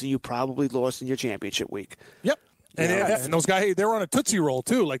 goalies, and you probably lost in your championship week. Yep. And those guys, they were on a Tootsie Roll,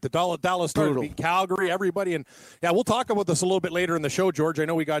 too, like the Dallas Stars beat Calgary, everybody. And, we'll talk about this a little bit later in the show, George. I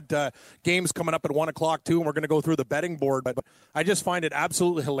know we got games coming up at 1 o'clock, too, and we're going to go through the betting board. But I just find it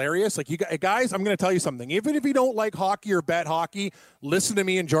absolutely hilarious. Like, you guys, I'm going to tell you something. Even if you don't like hockey or bet hockey, listen to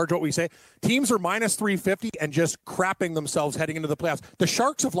me and George, what we say. Teams are minus 350 and just crapping themselves heading into the playoffs. The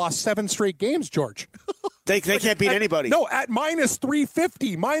Sharks have lost 7 straight games, George. They can't beat anybody. No, at minus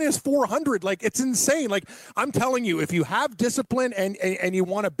 350, minus 400. Like, it's insane. Like, I'm telling you, if you have discipline and you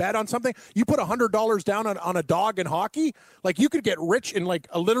want to bet on something, you put $100 down on a dog in hockey, like, you could get rich in, like,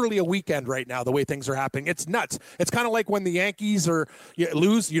 literally a weekend right now, the way things are happening. It's nuts. It's kind of like when the Yankees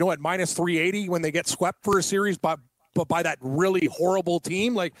lose, at minus 380 when they get swept for a series by but by that really horrible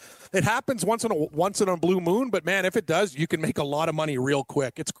team. Like, it happens once in a blue moon, but man, if it does, you can make a lot of money real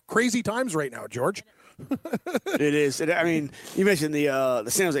quick. It's crazy times right now, George. It is. I mean, you mentioned the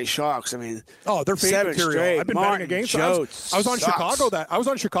San Jose Sharks. I mean, they're fake 7 material. straight. I've been Martin betting against. Jones I was on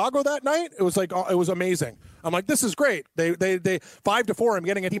sucks. Chicago that night. It was like it was amazing. I'm like, this is great. They 5-4. I'm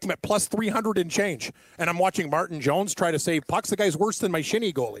getting a team at plus 300 and change, and I'm watching Martin Jones try to save pucks. The guy's worse than my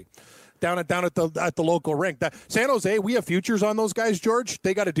shinny goalie. Down at the local rink. San Jose, we have futures on those guys, George.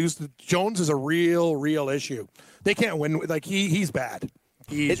 They got to do. Jones is a real issue. They can't win. Like he's bad.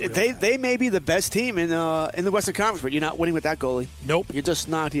 They may be the best team in the Western Conference, but you're not winning with that goalie. Nope. You're just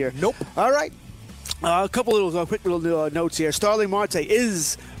not here. Nope. All right. A couple little quick little notes here. Starling Marte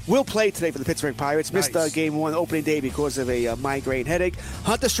will play today for the Pittsburgh Pirates. Nice. Missed Game 1 opening day because of a migraine headache.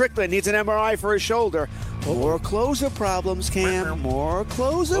 Hunter Strickland needs an MRI for his shoulder. More closer problems, Cam. More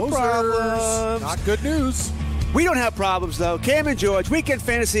closer problems. Not good news. We don't have problems, though. Cam and George, Weekend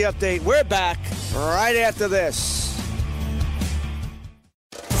Fantasy Update. We're back right after this.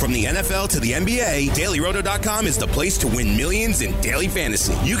 From the NFL to the NBA, DailyRoto.com is the place to win millions in daily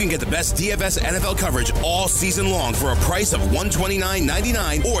fantasy. You can get the best DFS NFL coverage all season long for a price of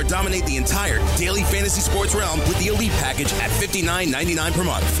 $129.99 or dominate the entire daily fantasy sports realm with the Elite Package at $59.99 per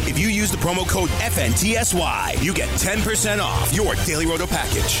month. If you use the promo code FNTSY, you get 10% off your Daily Roto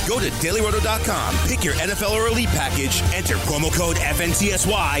package. Go to DailyRoto.com, pick your NFL or Elite Package, enter promo code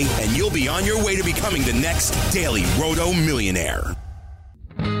FNTSY, and you'll be on your way to becoming the next Daily Roto millionaire.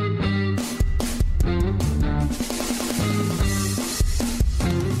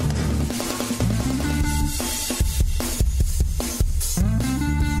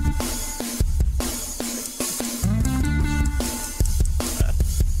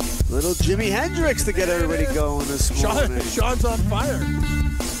 Little Jimi Hendrix to get everybody going this morning. Sean's on fire.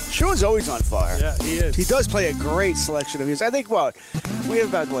 Sean's always on fire. Yeah, he is. He does play a great selection of music. I think, we have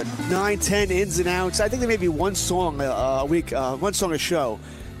about, 9, 10 ins and outs. I think there may be one song a week, one song a show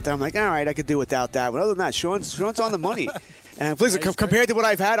that I'm like, all right, I could do without that. But other than that, Sean's on the money. And please, compared to what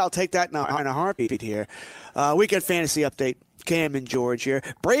I've had, I'll take that in a heartbeat here. Weekend Fantasy Update, Cam and George here.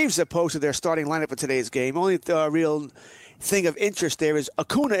 Braves have posted their starting lineup for today's game. Only real thing of interest there is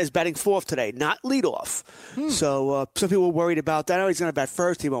Acuna is batting fourth today, not leadoff. So some people were worried about that. Oh, he's going to bat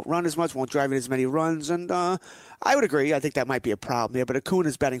first. He won't run as much, won't drive in as many runs. And I would agree. I think that might be a problem here. But Acuna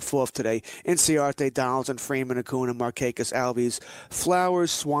is batting fourth today. Inciarte, Donaldson, Freeman, Acuna, Markakis, Albies,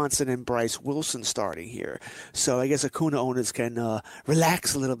 Flowers, Swanson, and Bryce Wilson starting here. So I guess Acuna owners can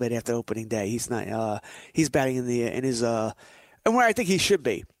relax a little bit after opening day. He's not. He's batting in his and where I think he should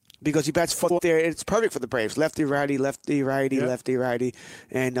be. Because he bats fourth there. It's perfect for the Braves. Lefty, righty, lefty, righty, lefty, righty.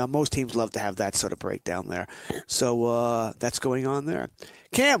 And most teams love to have that sort of breakdown there. So that's going on there.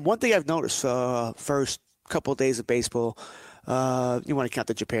 Cam, one thing I've noticed first couple of days of baseball, you want to count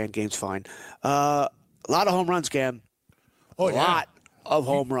the Japan games, fine. A lot of home runs, Cam. Oh, a lot of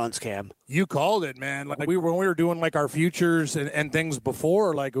home runs, Cam. You called it, man. Like when we were doing like our futures and things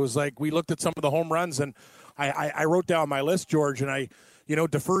before, like it was like we looked at some of the home runs, and I wrote down my list, George, and I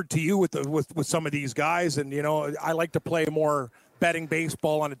deferred to you with some of these guys. And, I like to play more betting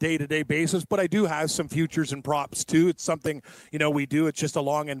baseball on a day-to-day basis, but I do have some futures and props too. It's something, we do. It's just a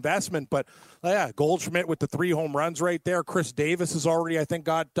long investment. But, Goldschmidt with the 3 home runs right there. Chris Davis has already, I think,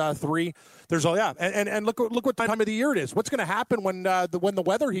 got 3. There's and look what time of the year it is. What's going to happen when the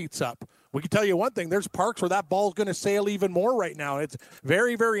weather heats up? We can tell you one thing. There's parks where that ball's going to sail even more right now. It's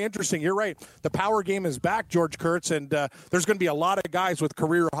very, very interesting. You're right. The power game is back, George Kurtz, and there's going to be a lot of guys with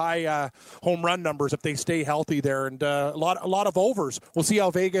career-high home run numbers if they stay healthy there, and a lot of overs. We'll see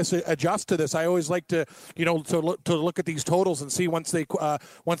how Vegas adjusts to this. I always like to look at these totals and see once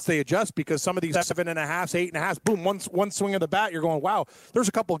they adjust, because some of these 7.5, 8.5, boom, one swing of the bat, you're going, wow. There's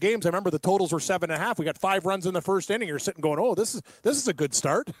a couple of games. I remember the totals were 7.5. We got 5 runs in the first inning. You're sitting going, oh, this is a good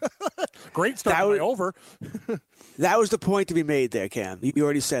start. Great start by over. That was the point to be made there, Cam. You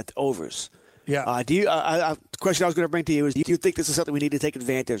already said overs. Yeah. The question I was going to bring to you is, do you think this is something we need to take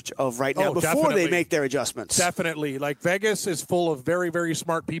advantage of right now before definitely. they make their adjustments? Definitely. Like, Vegas is full of very, very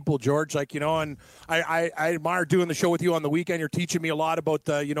smart people, George. Like, and I admire doing the show with you on the weekend. You're teaching me a lot about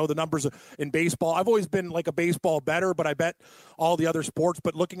the numbers in baseball. I've always been like a baseball bettor, but I bet all the other sports.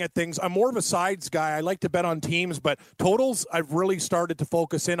 But looking at things, I'm more of a sides guy. I like to bet on teams, but totals I've really started to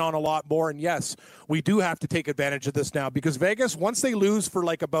focus in on a lot more. And yes, we do have to take advantage of this now, because Vegas, once they lose for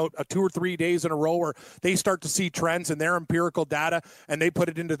like about 2 or 3 days in a row, or they start to see trends in their empirical data and they put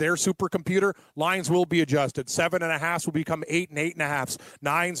it into their supercomputer, lines will be adjusted. 7.5s will become 8 and 8.5s,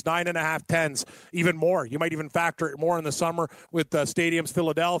 9s, 9.5, 10s, even more. You might even factor it more in the summer with stadiums,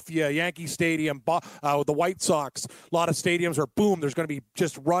 Philadelphia, Yankee Stadium, the White Sox. A lot of stadiums are boom. There's going to be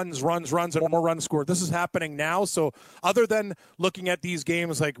just runs, and more runs scored. This is happening now. So other than looking at these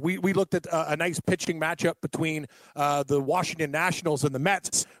games, like we looked at a nice pitching matchup between the Washington Nationals and the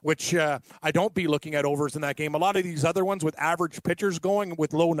Mets, which I don't be looking at overs in that game. A lot of these other ones with average pitchers going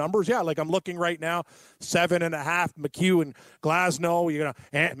with low numbers, yeah, like I'm looking right now, 7.5, McHugh and Glasnow,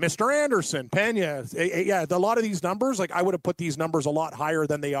 Mr. Anderson, Pena, yeah, a lot of these numbers, like I would have put these numbers a lot higher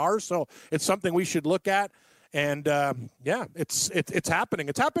than they are, so it's something we should look at. And yeah, it's happening.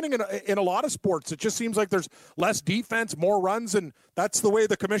 It's happening in a lot of sports. It just seems like there's less defense, more runs, and that's the way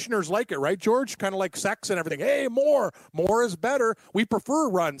the commissioners like it, right, George? Kind of like sex and everything. Hey, more is better. We prefer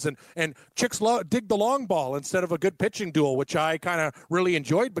runs, and chicks dig the long ball instead of a good pitching duel, which I kind of really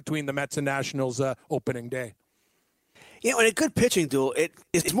enjoyed between the Mets and Nationals opening day. You know, in a good pitching duel,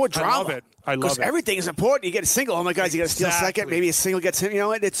 it's more drama. I love it. Because everything is important. You get a single. Oh, my God, you got to steal second. Maybe a single gets hit. You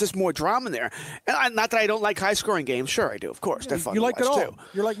know, it's just more drama in there. And not that I don't like high-scoring games. Sure, I do. Of course. They're fun you like to it watch, all. too.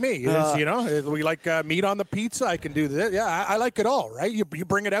 You're like me. We like meat on the pizza. I can do that. Yeah, I like it all, right? You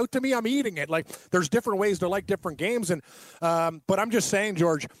bring it out to me, I'm eating it. Like, there's different ways to like different games. And but I'm just saying,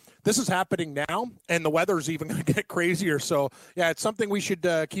 George, this is happening now, and the weather's even going to get crazier. So, yeah, it's something we should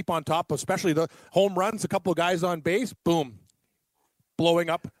keep on top of, especially the home runs, a couple of guys on base, boom, blowing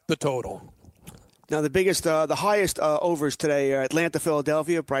up the total. Now, the highest overs today are Atlanta,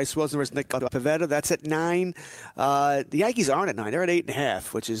 Philadelphia. Bryce Wilson versus Nick Pivetta. That's at 9. The Yankees aren't at 9. They're at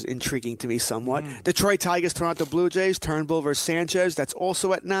 8.5, which is intriguing to me somewhat. Detroit Tigers, Toronto Blue Jays, Turnbull versus Sanchez. That's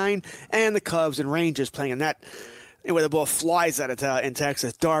also at 9. And the Cubs and Rangers playing in that where the ball flies out of in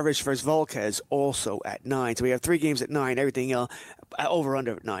Texas. Darvish versus Volquez also at 9. So we have 3 games at 9. Everything else over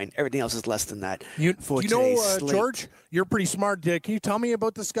under at 9. Everything else is less than that. George, you're pretty smart. Can you tell me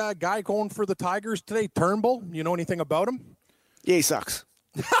about this guy going for the Tigers today, Turnbull? You know anything about him? Yeah, he sucks.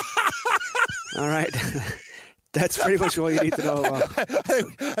 All right. That's pretty much all you need to know. I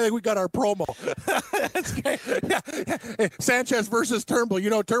think we got our promo. Sanchez versus Turnbull. You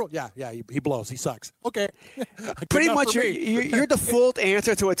know Turnbull? Yeah, he blows. He sucks. Okay. Pretty much your default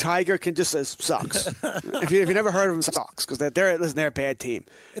answer to a Tiger can just say sucks. if you've never heard of him, sucks. Because they're a bad team.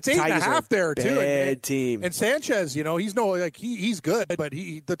 It's 8.5 there, too. Bad team. And Sanchez, he's good, but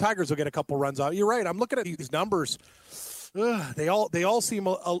the Tigers will get a couple runs out. You're right. I'm looking at these numbers. They all seem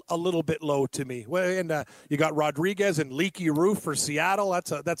a little bit low to me. Well, and you got Rodriguez and Leaky Roof for Seattle.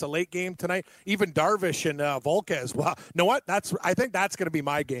 That's a late game tonight. Even Darvish and Volquez. Wow, you know what? I think that's going to be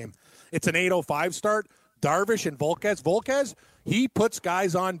my game. It's an 8:05 start. Darvish and Volquez. Volquez, he puts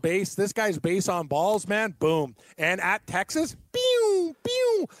guys on base. This guy's base on balls, man. Boom. And at Texas, pew,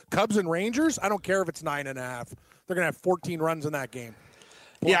 pew. Cubs and Rangers. I don't care if it's 9.5. They're going to have 14 runs in that game.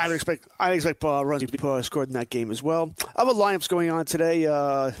 Yeah, I expect runs to be scored in that game as well. Other lineups going on today.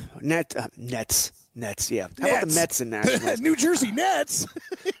 Nets. Yeah. How about the Mets and Nationals? New Jersey Nets.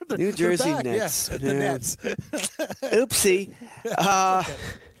 New Jersey Nets. Yeah, the Nets. Oopsie.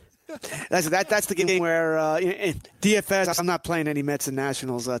 That's the game where DFS. I'm not playing any Mets and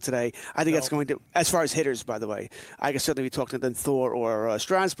Nationals today. I think that's going to, as far as hitters, by the way, I can certainly be talking to Thor or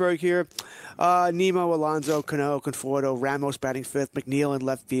Strasburg here. Nemo, Alonso, Cano, Conforto, Ramos batting 5th, McNeil in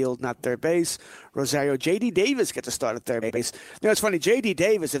left field, not third base. Rosario, J.D. Davis gets a start at third base. It's funny, J.D.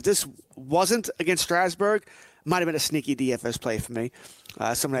 Davis, if this wasn't against Strasburg, might have been a sneaky DFS play for me.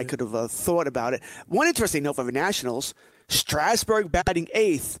 Something I could have thought about it. One interesting note for the Nationals, Strasburg batting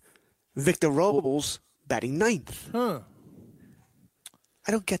 8th, Victor Robles batting 9th. Huh.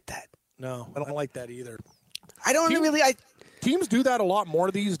 I don't get that. No, I don't like that either. I don't really. Teams do that a lot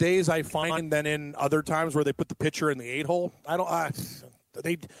more these days, I find, than in other times where they put the pitcher in the 8-hole.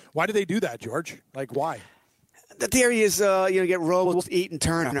 Why do they do that, George? Like, why? The theory is, get Robles, Eaton,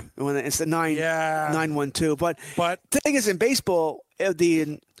 Turner when it's the 9-1-2. But the thing is, in baseball,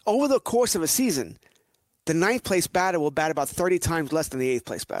 over the course of a season, the 9th place batter will bat about 30 times less than the 8th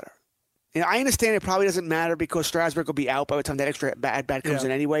place batter. I understand it probably doesn't matter because Strasburg will be out by the time that extra bat comes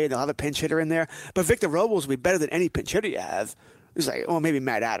in anyway, and they'll have a pinch hitter in there. But Victor Robles will be better than any pinch hitter you have. It's like, maybe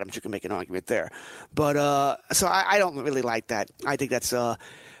Matt Adams, you can make an argument there. But so I don't really like that. I think that's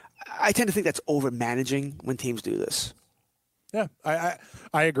I tend to think that's over-managing when teams do this. Yeah, I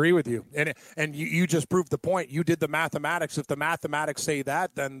agree with you. And you just proved the point. You did the mathematics. If the mathematics say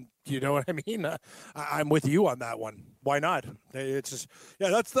that, then you know what I mean? I'm with you on that one. Why not? It's just,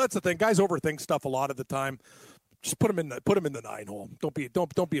 that's the thing. Guys overthink stuff a lot of the time. Just put them in the 9 hole.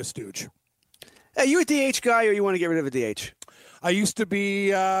 Don't be a stooge. Are you a DH guy, or you want to get rid of a DH? I used to be.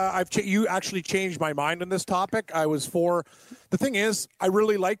 You actually changed my mind on this topic. I was for. The thing is, I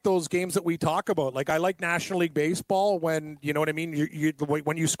really like those games that we talk about. Like I like National League Baseball when you know what I mean.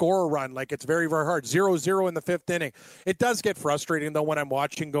 When you score a run, like it's very very hard. 0-0 in the 5th inning. It does get frustrating though when I'm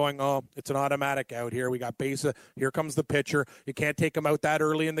watching, going, oh, it's an automatic out here. We got base. Here comes the pitcher. You can't take him out that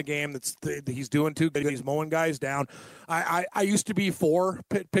early in the game. He's doing too good. He's mowing guys down. I used to be for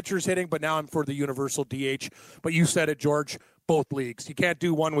pitchers hitting, but now I'm for the universal DH. But you said it, George. Both leagues. You can't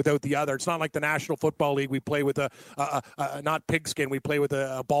do one without the other. It's not like the National Football League. We play with not pigskin. We play with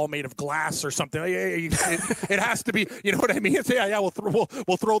a ball made of glass or something. It has to be. You know what I mean? It's,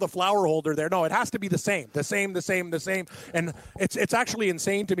 we'll throw the flower holder there. No, it has to be the same. And it's actually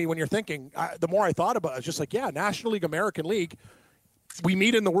insane to me when you're thinking. The more I thought about it, it's just like, National League, American League. We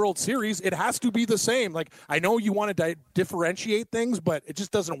meet in the World Series. It has to be the same. Like, I know you want to differentiate things, but it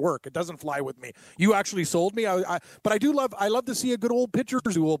just doesn't work. It doesn't fly with me. You actually sold me. But I love to see a good old pitcher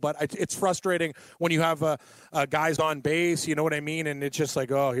duel, but it's frustrating when you have guys on base, you know what I mean? And it's just like,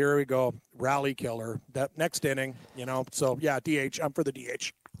 oh, here we go. Rally killer. That next inning, So, DH. I'm for the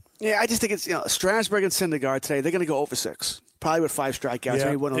DH. Yeah, I just think it's, Strasburg and Syndergaard today, they're going to go 0-6. Probably with 5 strikeouts. Yeah,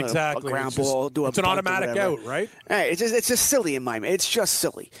 maybe one exactly. a ground ball, do a it's an bunt automatic out, right? Hey, it's just silly in my mind. It's just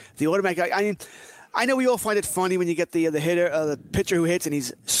silly. The automatic. I mean, I know we all find it funny when you get the hitter, the pitcher who hits, and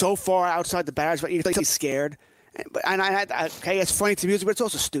he's so far outside the batters, but you think he's scared. And okay, it's funny to music, but it's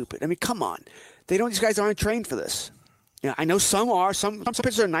also stupid. I mean, come on. These guys aren't trained for this. I know some are. Some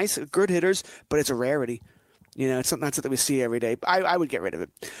pitchers are nice, good hitters, but it's a rarity. It's not something we see every day. I would get rid of it.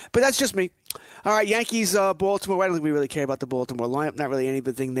 But that's just me. All right, Yankees, Baltimore. I don't think we really care about the Baltimore lineup. Not really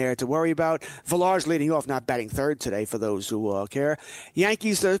anything there to worry about. Villar's leading off, not batting third today for those who care.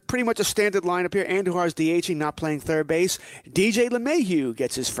 Yankees, pretty much a standard lineup here. Andujar's DHing, not playing third base. DJ LeMahieu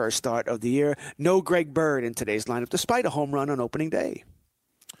gets his first start of the year. No Greg Bird in today's lineup, despite a home run on opening day.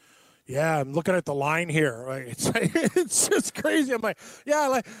 Yeah, I'm looking at the line here. It's just crazy. I'm like,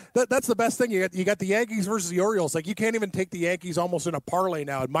 that's the best thing. You got the Yankees versus the Orioles. Like, you can't even take the Yankees almost in a parlay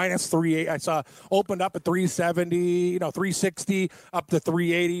now. At -380, I saw opened up at 370, 360 up to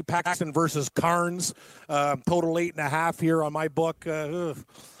 380. Paxton versus Carnes, total 8.5 here on my book.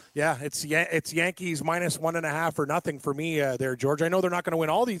 Yeah, it's Yankees -1.5 or nothing for me there, George. I know they're not going to win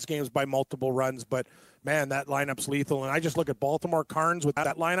all these games by multiple runs, but man, that lineup's lethal. And I just look at Baltimore Carnes with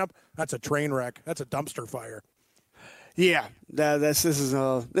that lineup. That's a train wreck. That's a dumpster fire. Yeah, this is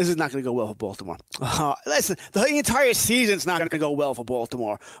not going to go well for Baltimore. Listen, the entire season's not going to go well for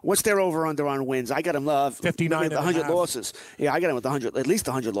Baltimore. What's their over/under on wins? I got them 59 with 100 losses. Yeah, I got them with at least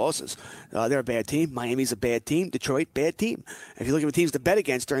 100 losses. They're a bad team. Miami's a bad team. Detroit, bad team. If you look at the teams to bet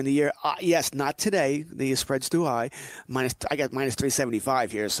against during the year, yes, not today. The spread's too high. I got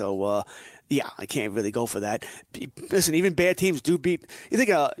 -375 here, so. Yeah, I can't really go for that. Listen, even bad teams do beat. You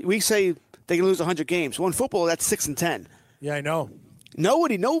think we say they can lose 100 games. Well, in football, that's 6-10. Yeah, I know.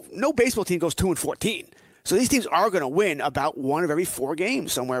 No baseball team goes 2-14. So these teams are going to win about one of every 4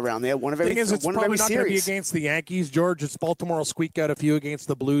 games, somewhere around there. One of every it's one of probably every not series. Going to be against the Yankees, George. It's Baltimore will squeak out a few against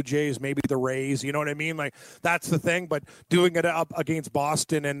the Blue Jays, maybe the Rays. You know what I mean? Like, that's the thing. But doing it up against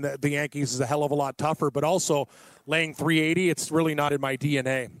Boston and the Yankees is a hell of a lot tougher. But also laying 380, it's really not in my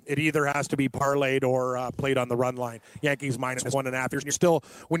DNA. It either has to be parlayed or played on the run line. Yankees -1.5. You're still,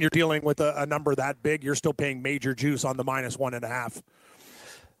 when you're dealing with a number that big, you're still paying major juice on the -1.5.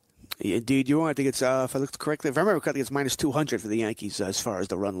 Indeed, you are. I think it's, if I looked correctly, if I remember correctly, it's -200 for the Yankees as far as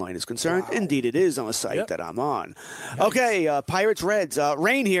the run line is concerned. Wow. Indeed, it is on the site that I'm on. Nice. Okay, Pirates, Reds.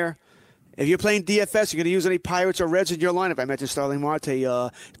 Rain here. If you're playing DFS, you're going to use any Pirates or Reds in your lineup. I mentioned Starling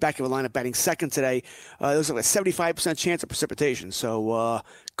Marte back in the lineup batting second today. There's like a 75% chance of precipitation, so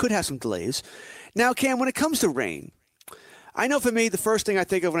could have some delays. Now, Cam, when it comes to rain, I know for me, the first thing I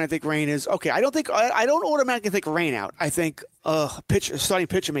think of when I think rain is, okay, I don't automatically think rain out. I think starting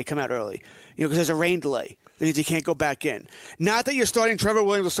pitcher may come out early, because there's a rain delay. That means you can't go back in. Not that you're starting Trevor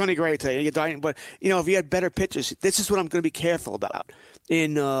Williams or Sonny Gray today, but if you had better pitchers, this is what I'm going to be careful about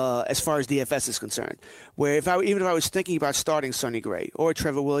in as far as DFS is concerned. Where even if I was thinking about starting Sonny Gray or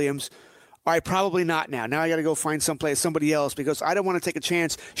Trevor Williams, all right, probably not now. Now I got to go find somebody else because I don't want to take a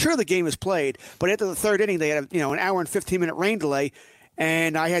chance. Sure, the game is played, but after the third inning, they had an hour and 15-minute rain delay,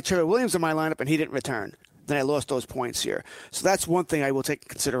 and I had Trevor Williams in my lineup, and he didn't return. then I lost those points here. So that's one thing I will take into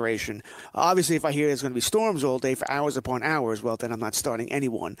consideration. Obviously, if I hear there's going to be storms all day for hours upon hours, well, then I'm not starting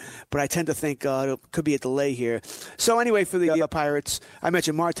anyone. But I tend to think it could be a delay here. So anyway, for the Pirates, I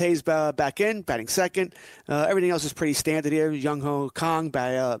mentioned Marte's back in, batting second. Everything else is pretty standard here. Young-Ho Kong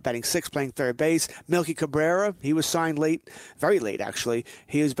batting sixth, playing third base. Melky Cabrera, he was signed late, very late actually.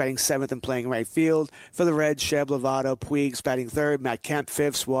 He was batting seventh and playing right field. For the Reds, Sheb Lovato, Puig's batting third, Matt Kemp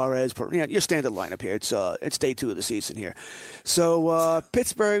fifth, Suarez. Your standard lineup here. It's day 2 of the season here. So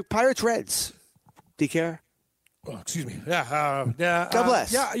Pittsburgh Pirates Reds. Do you care? Oh, excuse me. Yeah. God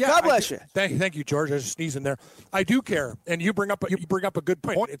bless. Yeah. God bless you. Thank you, George. I was just sneezing there. I do care, and you bring up a good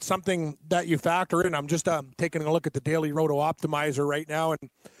point. It's something that you factor in. I'm just taking a look at the Daily Roto Optimizer right now, and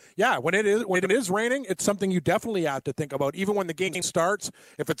yeah, when it is raining, it's something you definitely have to think about. Even when the game starts,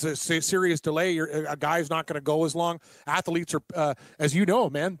 if it's a serious delay, a guy's not going to go as long. Athletes are, as you know,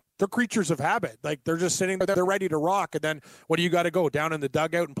 man. They're creatures of habit. Like, they're just sitting there, they're ready to rock. And then what do you got to go down in the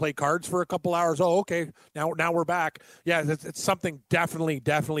dugout and play cards for a couple hours? Oh, okay. Now we're back. Yeah, it's something definitely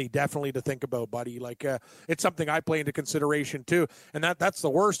to think about, buddy. Like, it's something I play into consideration too. And that's the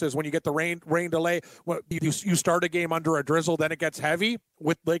worst is when you get the rain delay. You start a game under a drizzle, then it gets heavy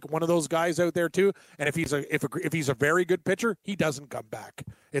with like one of those guys out there too. And if he's a very good pitcher, he doesn't come back.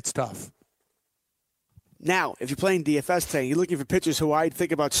 It's tough. Now, if you're playing DFS today, you're looking for pitchers who I'd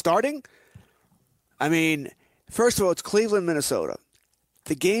think about starting. I mean, first of all, it's Cleveland, Minnesota.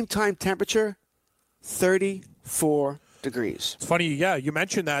 The game time temperature, 34 degrees. It's funny, yeah, you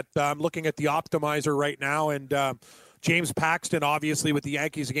mentioned that. I'm looking at the optimizer right now, and James Paxton, obviously, with the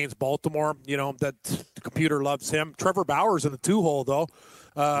Yankees against Baltimore, that the computer loves him. Trevor Bauer's in the 2-hole, though.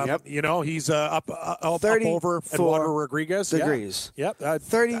 Yep. He's up over Eduardo Rodriguez. Degrees. Yeah. Yep.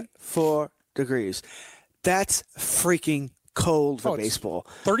 34 degrees. That's freaking cold for baseball.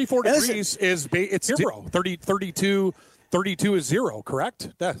 34 degrees is it's zero. 32 is zero, correct?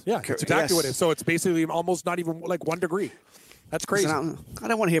 That's exactly what it is. So it's basically almost not even like 1 degree. That's crazy. Listen, I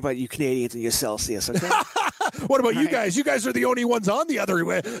don't want to hear about you Canadians and your Celsius, okay? What about you guys? You guys are the only ones on the other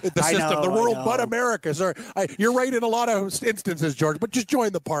way, the system, the world but America. Sorry, you're right in a lot of instances, George, but just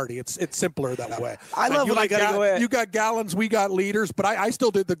join the party. It's simpler that way. I love when I got to go ahead. You got gallons, we got liters, but I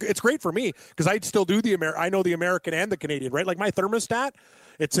still do it's great for me because I still do I know the American and the Canadian, right? Like my thermostat,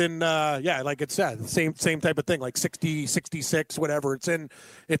 it's in like it said, same type of thing, like 60, 66, whatever. It's in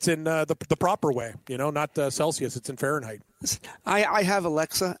the proper way, not Celsius. It's in Fahrenheit. I have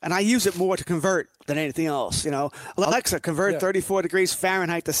Alexa, and I use it more to convert than anything else. Alexa, convert 34 degrees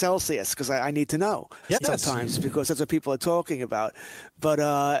Fahrenheit to Celsius because I need to know sometimes because that's what people are talking about.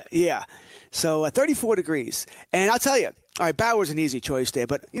 But so 34 degrees, and I'll tell you, all right, Bauer's an easy choice there.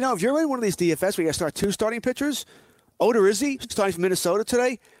 But if you're in one of these DFS where you got to start 2 starting pitchers. Odorizzi, starting from Minnesota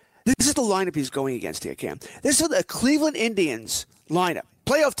today. This is the lineup he's going against here, Cam. This is the Cleveland Indians lineup.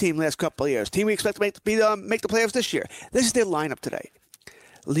 Playoff team last couple of years. Team we expect to make the playoffs this year. This is their lineup today.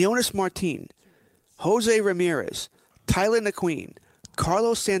 Leonys Martin, Jose Ramirez, Tyler McQueen,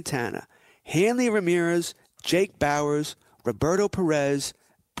 Carlos Santana, Hanley Ramirez, Jake Bowers, Roberto Perez,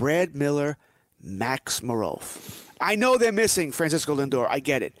 Brad Miller, Max Moroff. I know they're missing Francisco Lindor. I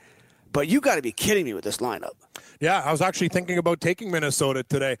get it. But you got to be kidding me with this lineup. Yeah, I was actually thinking about taking Minnesota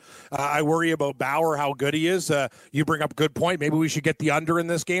today. I worry about Bauer, how good he is. You bring up a good point. Maybe we should get the under in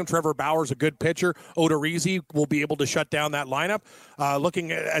this game. Trevor Bauer's a good pitcher. Odorizzi will be able to shut down that lineup.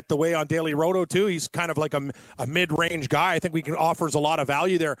 Looking at the way on Daily Roto, too, he's kind of like a mid-range guy. I think offers a lot of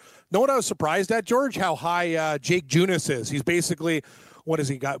value there. Know what I was surprised at, George? How high Jake Junis is. He's basically... What has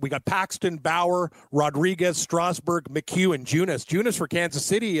he got? We got Paxton, Bauer, Rodriguez, Strasburg, McHugh, and Junis. Junis for Kansas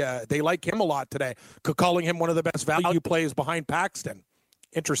City, they like him a lot today, calling him one of the best value plays behind Paxton.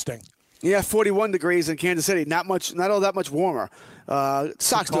 Interesting. Yeah, 41 degrees in Kansas City. Not all that much warmer.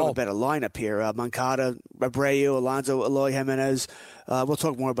 Sox do have a better lineup here. Moncada, Abreu, Alonso, Eloy Jimenez. We'll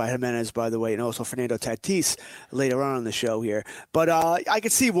talk more about Jimenez, by the way, and also Fernando Tatis later on in the show here. But I can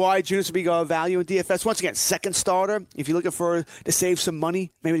see why Junis would be value in DFS. Once again, second starter. If you're looking to save some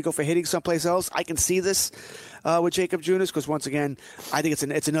money, maybe to go for hitting someplace else, I can see this with Jacob Junis because, once again, I think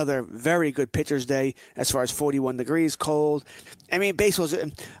it's another very good pitcher's day as far as 41 degrees, cold. I mean, baseball's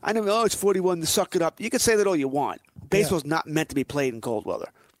 – I know, it's 41 to suck it up. You can say that all you want. Baseball's not meant to be played in cold weather.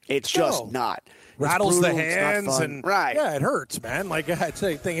 It's just not. Rattles brutal, the hands and right. Yeah, it hurts, man. Like I'd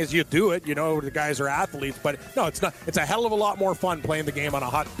say, the thing is, you do it. The guys are athletes, but no, it's not. It's a hell of a lot more fun playing the game on a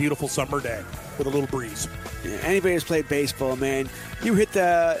hot, beautiful summer day with a little breeze. Yeah, anybody who's played baseball, man, you hit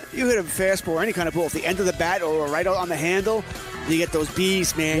a fastball or any kind of ball at the end of the bat or right on the handle. You get those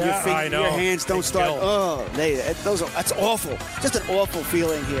bees, man. Yeah, I know. Your hands don't They start. kill. Oh, that's awful. Just an awful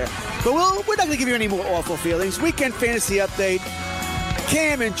feeling here. But we're not going to give you any more awful feelings. Weekend fantasy update.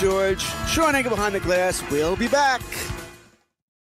 Cam and George, Sean Engel behind the glass. We'll be back.